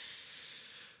or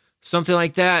something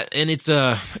like that. And it's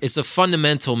a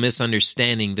fundamental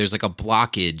misunderstanding. There's like a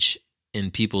blockage in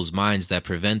people's minds that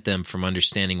prevent them from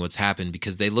understanding what's happened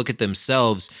because they look at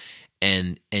themselves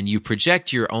and you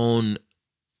project your own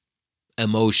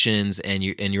emotions and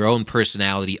your own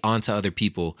personality onto other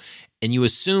people, and you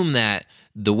assume that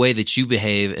the way that you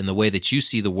behave and the way that you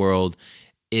see the world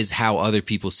is how other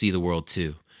people see the world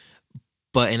too.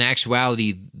 But in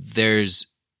actuality, there's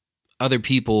other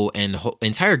people and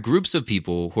entire groups of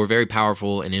people who are very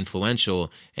powerful and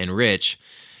influential and rich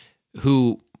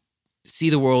who see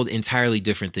the world entirely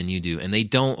different than you do, and they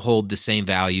don't hold the same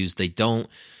values. They don't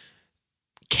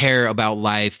care about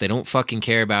life. They don't fucking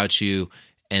care about you,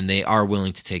 and they are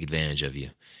willing to take advantage of you.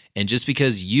 And just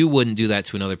because you wouldn't do that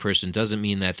to another person doesn't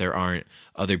mean that there aren't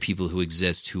other people who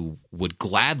exist who would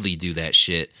gladly do that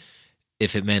shit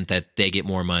if it meant that they get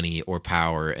more money or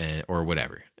power or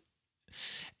whatever.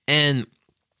 And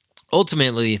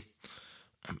ultimately,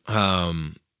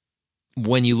 when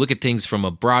you look at things from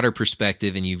a broader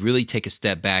perspective and you really take a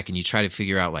step back and you try to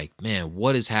figure out like, man,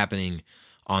 what is happening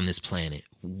on this planet?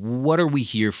 What are we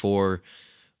here for?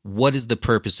 What is the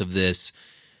purpose of this?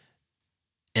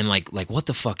 And like what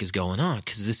the fuck is going on?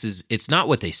 Because it's not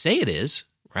what they say it is,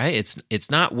 right?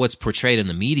 It's not what's portrayed in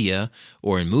the media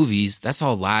or in movies. That's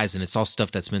all lies, and it's all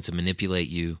stuff that's meant to manipulate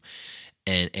you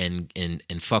and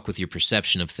fuck with your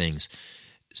perception of things.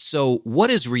 So what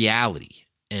is reality?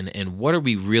 And what are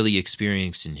we really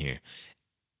experiencing here?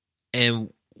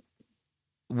 And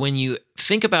when you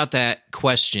think about that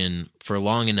question for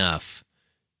long enough,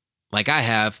 like I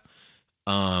have,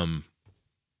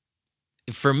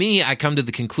 for me, I come to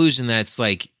the conclusion that it's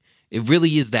like, it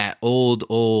really is that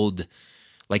old,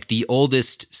 like the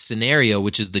oldest scenario,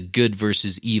 which is the good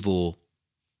versus evil,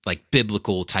 like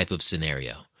biblical type of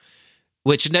scenario,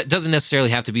 which doesn't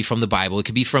necessarily have to be from the Bible. It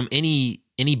could be from any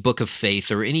book of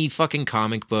faith or any fucking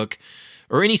comic book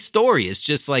or any story. It's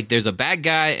just like there's a bad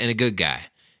guy and a good guy,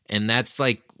 and that's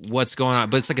like what's going on.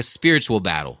 But it's like a spiritual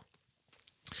battle.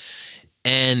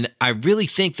 And I really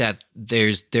think that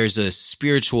there's a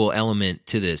spiritual element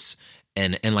to this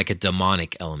and like a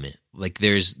demonic element. Like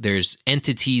there's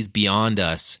entities beyond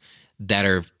us that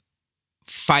are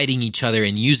fighting each other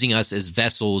and using us as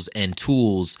vessels and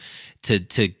tools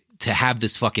to have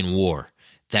this fucking war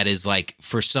that is like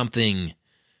for something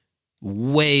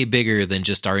way bigger than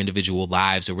just our individual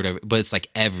lives or whatever. But it's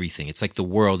like everything. It's like the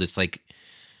world. It's like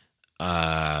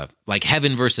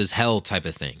heaven versus hell type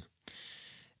of thing.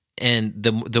 And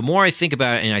the more I think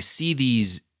about it and I see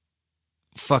these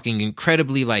fucking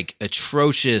incredibly like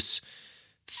atrocious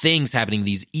things happening,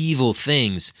 these evil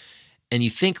things, and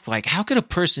you think like, how could a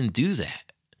person do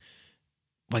that?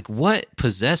 like, what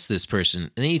possessed this person?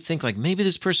 And then you think, like, maybe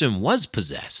this person was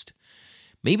possessed.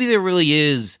 Maybe there really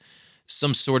is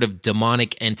some sort of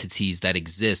demonic entities that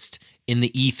exist in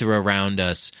the ether around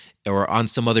us, or on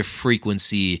some other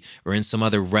frequency, or in some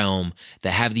other realm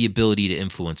that have the ability to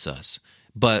influence us.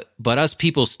 But us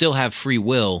people still have free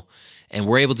will, and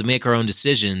we're able to make our own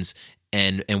decisions,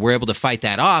 and we're able to fight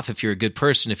that off if you're a good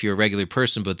person, if you're a regular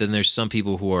person. But then there's some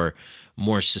people who are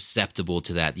more susceptible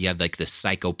to that. You have like the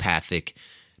psychopathic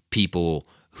people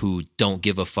who don't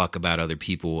give a fuck about other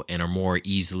people and are more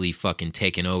easily fucking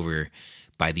taken over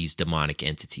by these demonic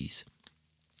entities.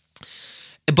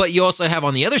 But you also have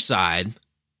on the other side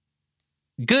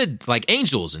good, like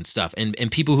angels and stuff, and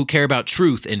people who care about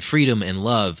truth and freedom and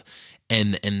love.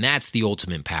 And that's the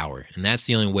ultimate power. And that's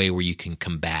the only way where you can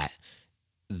combat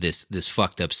this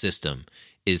fucked up system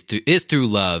is through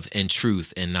love and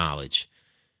truth and knowledge.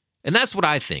 And that's what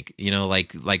I think,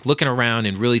 like looking around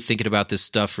and really thinking about this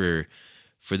stuff for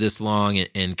this long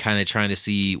and kind of trying to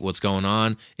see what's going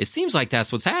on. It seems like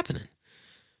that's what's happening.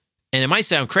 And it might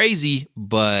sound crazy,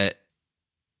 but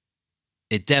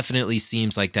it definitely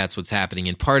seems like that's what's happening.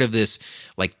 And part of this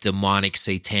like demonic,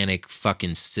 satanic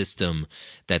fucking system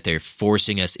that they're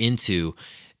forcing us into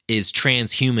is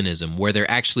transhumanism, where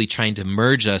they're actually trying to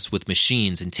merge us with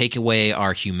machines and take away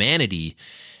our humanity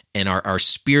and our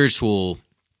spiritual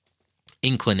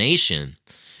inclination,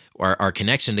 or our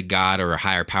connection to God or a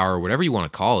higher power, or whatever you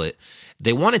want to call it.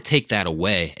 They want to take that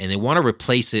away, and they want to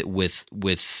replace it with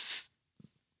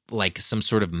like some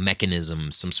sort of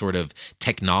mechanism, some sort of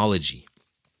technology.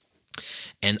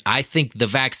 And I think the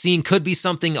vaccine could be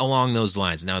something along those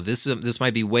lines. Now, this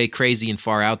might be way crazy and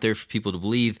far out there for people to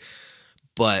believe,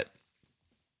 but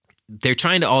they're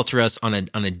trying to alter us on a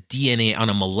DNA, on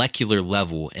a molecular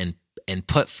level, and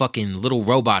put fucking little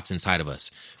robots inside of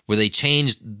us, where they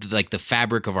change like the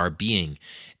fabric of our being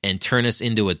and turn us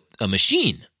into a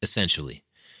machine, essentially,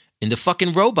 into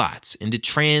fucking robots, into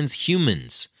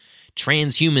transhumanism.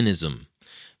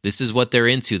 This is what they're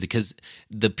into, because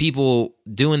the people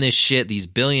doing this shit, these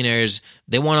billionaires,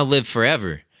 they want to live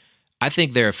forever. I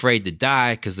think they're afraid to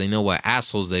die because they know what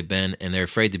assholes they've been, and they're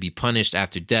afraid to be punished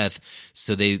after death.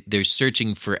 So they're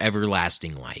searching for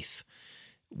everlasting life,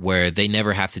 where they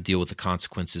never have to deal with the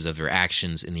consequences of their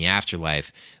actions in the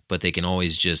afterlife, but they can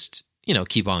always just,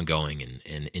 keep on going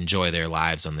and enjoy their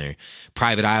lives on their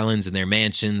private islands and their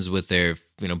mansions with their,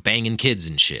 banging kids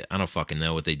and shit. I don't fucking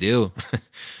know what they do.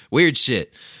 Weird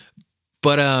shit.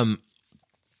 But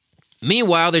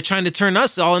meanwhile, they're trying to turn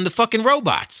us all into fucking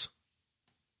robots,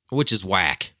 which is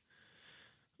whack.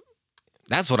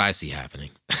 That's what I see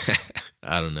happening.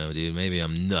 I don't know, dude. Maybe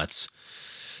I'm nuts.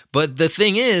 But the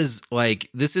thing is, like,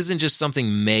 this isn't just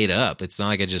something made up. It's not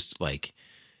like I just, like,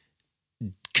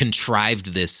 contrived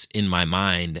this in my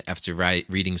mind after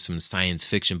reading some science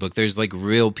fiction book. There's, like,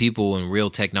 real people and real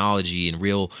technology and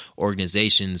real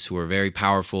organizations who are very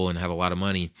powerful and have a lot of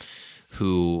money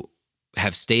who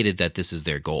have stated that this is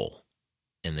their goal.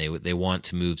 And they want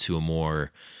to move to a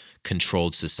more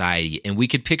controlled society. And we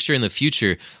could picture in the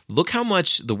future, look how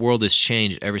much the world has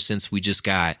changed ever since we just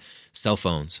got cell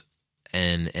phones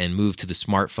and moved to the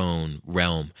smartphone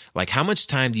realm. Like, how much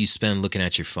time do you spend looking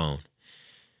at your phone?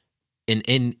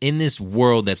 In this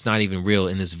world that's not even real,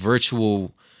 in this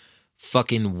virtual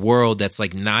fucking world that's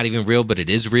like not even real, but it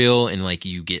is real, and like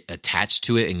you get attached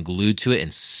to it and glued to it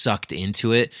and sucked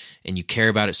into it, and you care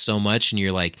about it so much, and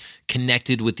you're like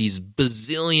connected with these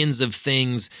bazillions of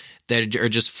things that are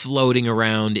just floating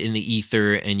around in the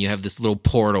ether, and you have this little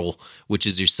portal, which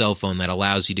is your cell phone, that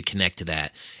allows you to connect to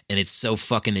that. And it's so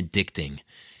fucking addicting.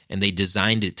 And they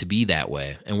designed it to be that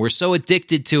way. And we're so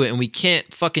addicted to it, and we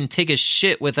can't fucking take a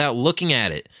shit without looking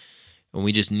at it. And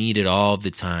we just need it all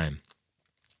the time.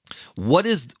 What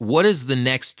is the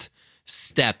next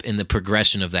step in the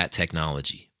progression of that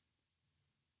technology?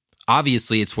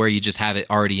 Obviously, it's where you just have it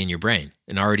already in your brain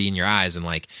and already in your eyes, and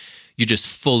like you're just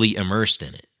fully immersed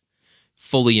in it.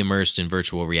 Fully immersed in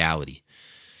virtual reality.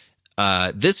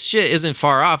 This shit isn't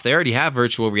far off. They already have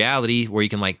virtual reality where you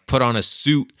can like put on a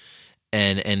suit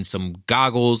and some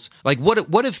goggles. Like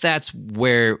what if that's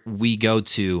where we go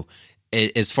to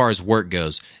as far as work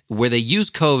goes, where they use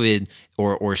COVID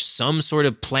or some sort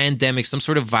of pandemic, some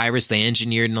sort of virus they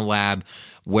engineered in the lab,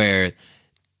 where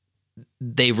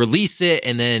they release it,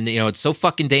 and then it's so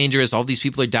fucking dangerous. All these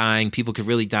people are dying. People could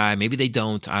really die. Maybe they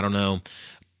don't. I don't know.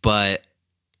 But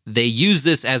they use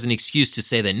this as an excuse to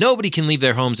say that nobody can leave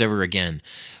their homes ever again.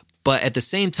 But at the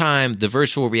same time, the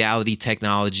virtual reality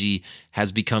technology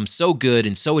has become so good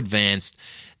and so advanced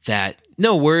that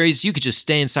no worries, you could just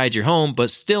stay inside your home, but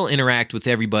still interact with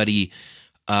everybody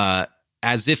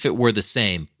as if it were the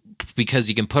same. because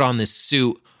you can put on this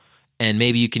suit and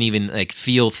maybe you can even like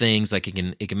feel things, like it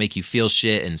can make you feel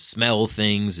shit and smell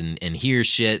things and hear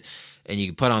shit. And you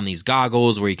can put on these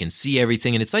goggles where you can see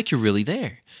everything and it's like you're really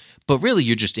there. But really,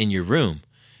 you're just in your room.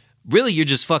 Really, you're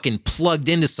just fucking plugged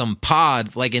into some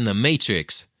pod like in the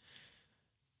Matrix.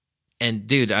 And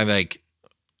dude, I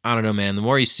don't know, man. The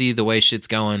more you see the way shit's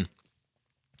going,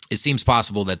 it seems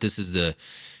possible that this is the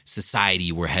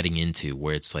society we're heading into,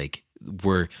 where it's like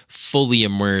we're fully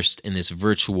immersed in this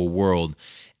virtual world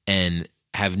and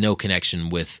have no connection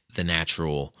with the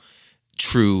natural,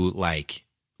 true, like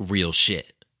real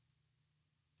shit.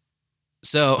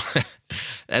 So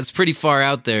that's pretty far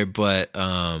out there, but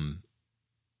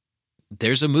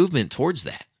there's a movement towards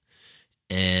that.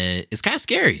 And it's kind of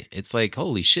scary. It's like,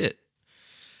 holy shit.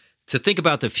 To think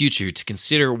about the future, to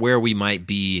consider where we might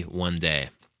be one day.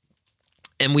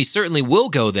 And we certainly will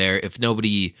go there if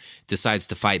nobody decides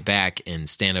to fight back and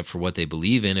stand up for what they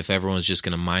believe in. If everyone's just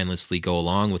going to mindlessly go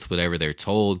along with whatever they're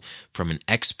told from an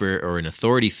expert or an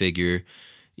authority figure,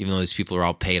 even though these people are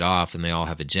all paid off and they all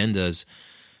have agendas.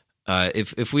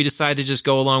 If we decide to just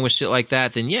go along with shit like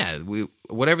that, then yeah,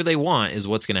 whatever they want is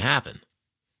what's going to happen.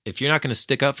 If you're not going to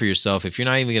stick up for yourself, if you're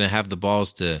not even going to have the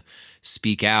balls to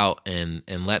speak out and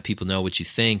let people know what you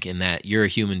think and that you're a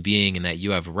human being and that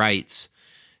you have rights,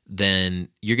 then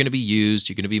you're going to be used,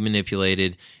 you're going to be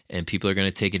manipulated, and people are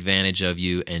going to take advantage of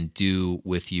you and do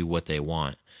with you what they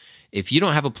want. If you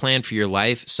don't have a plan for your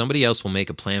life, somebody else will make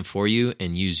a plan for you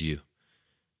and use you.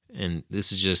 And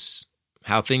this is just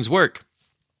how things work.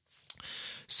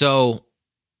 So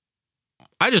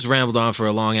I just rambled on for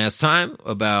a long ass time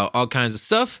about all kinds of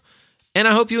stuff, and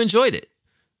I hope you enjoyed it.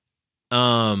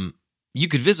 You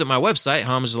could visit my website,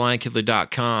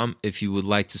 homagethelionkiller.com, if you would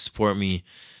like to support me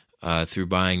through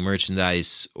buying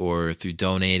merchandise or through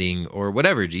donating or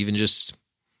whatever, even just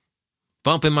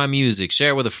bumping my music,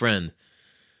 share with a friend,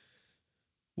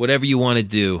 whatever you want to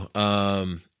do.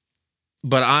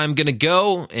 But I'm going to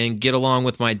go and get along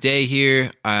with my day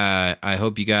here. I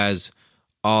hope you guys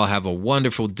all have a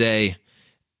wonderful day,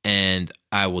 and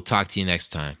I will talk to you next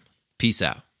time. Peace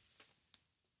out.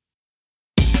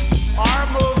 Our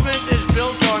movement is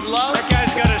built on love. That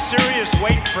guy's got a serious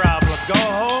weight problem. Go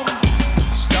home,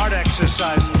 start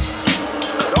exercising.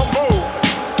 Don't move.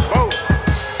 Move.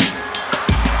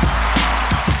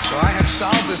 So I have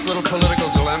solved this little political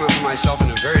dilemma for myself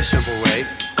in a very simple way.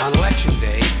 On election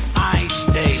day, I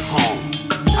stay home.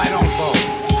 I don't vote.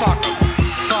 Fuck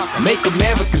 'em. Make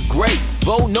America great.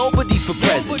 Vote nobody for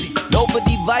president.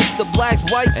 Nobody likes the blacks,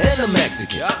 whites, and the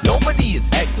Mexicans. Nobody is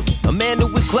excellent. A man who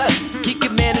is clever, he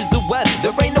can manage the weather.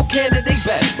 There ain't no candidate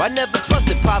better. I never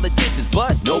trusted politicians,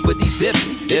 but nobody's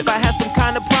different. If I had some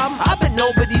kind of problem, I bet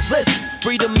nobody's listening.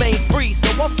 Freedom ain't free, so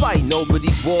I'm fighting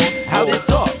nobody's war. How this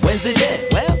start? When's it end?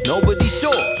 Well, nobody's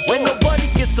sure. When nobody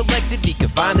gets elected, he can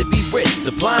finally be rich.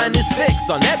 Supplying his fix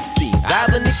on Epstein's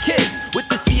island of kids. With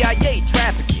the CIA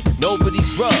trafficking nobody's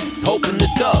drugs, hoping the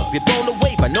thugs get blown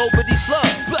away by nobody's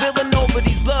slugs. Spilling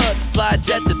nobody's blood, fly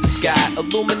jet to the sky.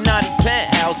 Illuminati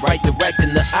penthouse, right direct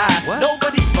in the eye.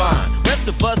 Nobody's fine, rest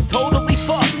of us totally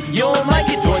fucked. You don't like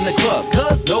it, join the club,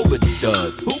 cause nobody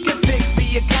does. Who can fix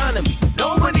the economy?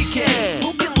 Nobody can.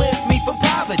 Who can lift me from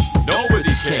poverty?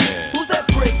 Nobody can. Who's that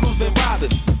prick who's been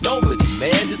robbing me? Nobody,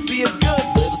 man, just be a good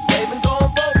little slave and go and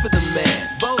vote for the man.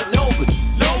 Vote nobody,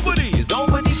 nobody, cause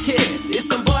nobody cares. If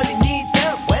somebody needs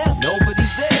help, well,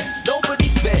 nobody's there.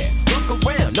 Nobody's fair. Look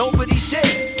around, nobody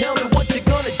shares. Tell me what you're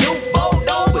gonna do. Vote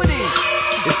nobody.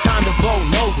 It's time to vote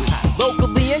nobody,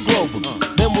 locally and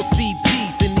globally. Then we'll see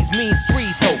peace in these mean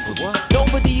streets, hopefully.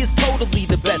 Nobody is totally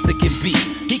the best it can be.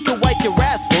 He can wipe your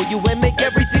ass for you and make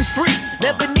everything free.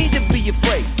 Never need to be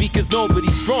afraid, because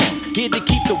nobody's strong. Here to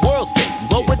keep the world safe,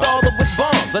 blow it all up with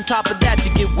bombs. On top of that,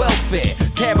 you get welfare,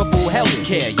 terrible health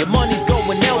care. Your money's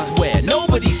going elsewhere,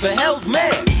 nobody for hell's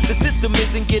man. The system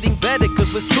isn't getting better,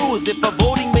 cause what's true is if our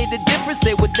voting made a difference,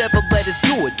 they would never let us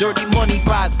do it. Dirty money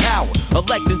buys power.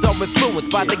 Elections are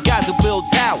influenced by the guys who build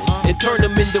towers and turn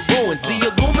them into ruins. The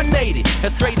illuminated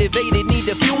have straight evaded, need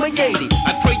a fumigated.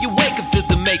 I pray you wake up to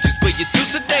the matrix, but you're too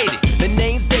sedated. The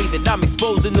name's David, I'm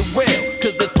exposing the real.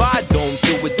 Cause if I don't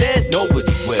do it, then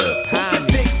nobody will. Who can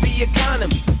fix the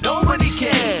economy? Nobody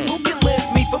can. Who can lift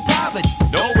me from poverty?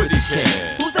 Nobody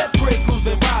can. Who's that prick who's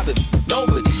been robbing me?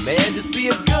 Nobody, man, just be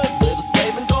a good little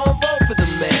slave and go and vote for the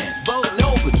man. Vote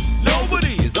nobody,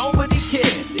 nobody, cause nobody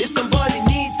cares. If somebody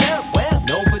needs help, well,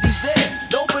 nobody's there.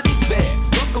 Nobody's fair.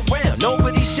 Look around,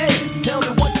 nobody shares. Tell me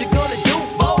what you're gonna do.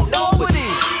 Vote nobody.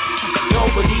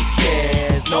 Nobody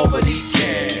cares. Nobody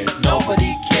cares.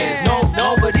 Nobody cares. No,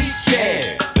 nobody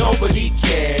cares. Nobody cares.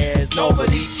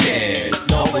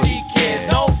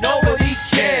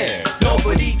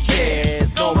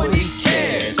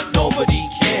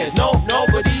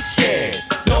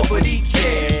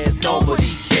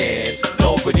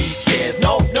 nobody cares.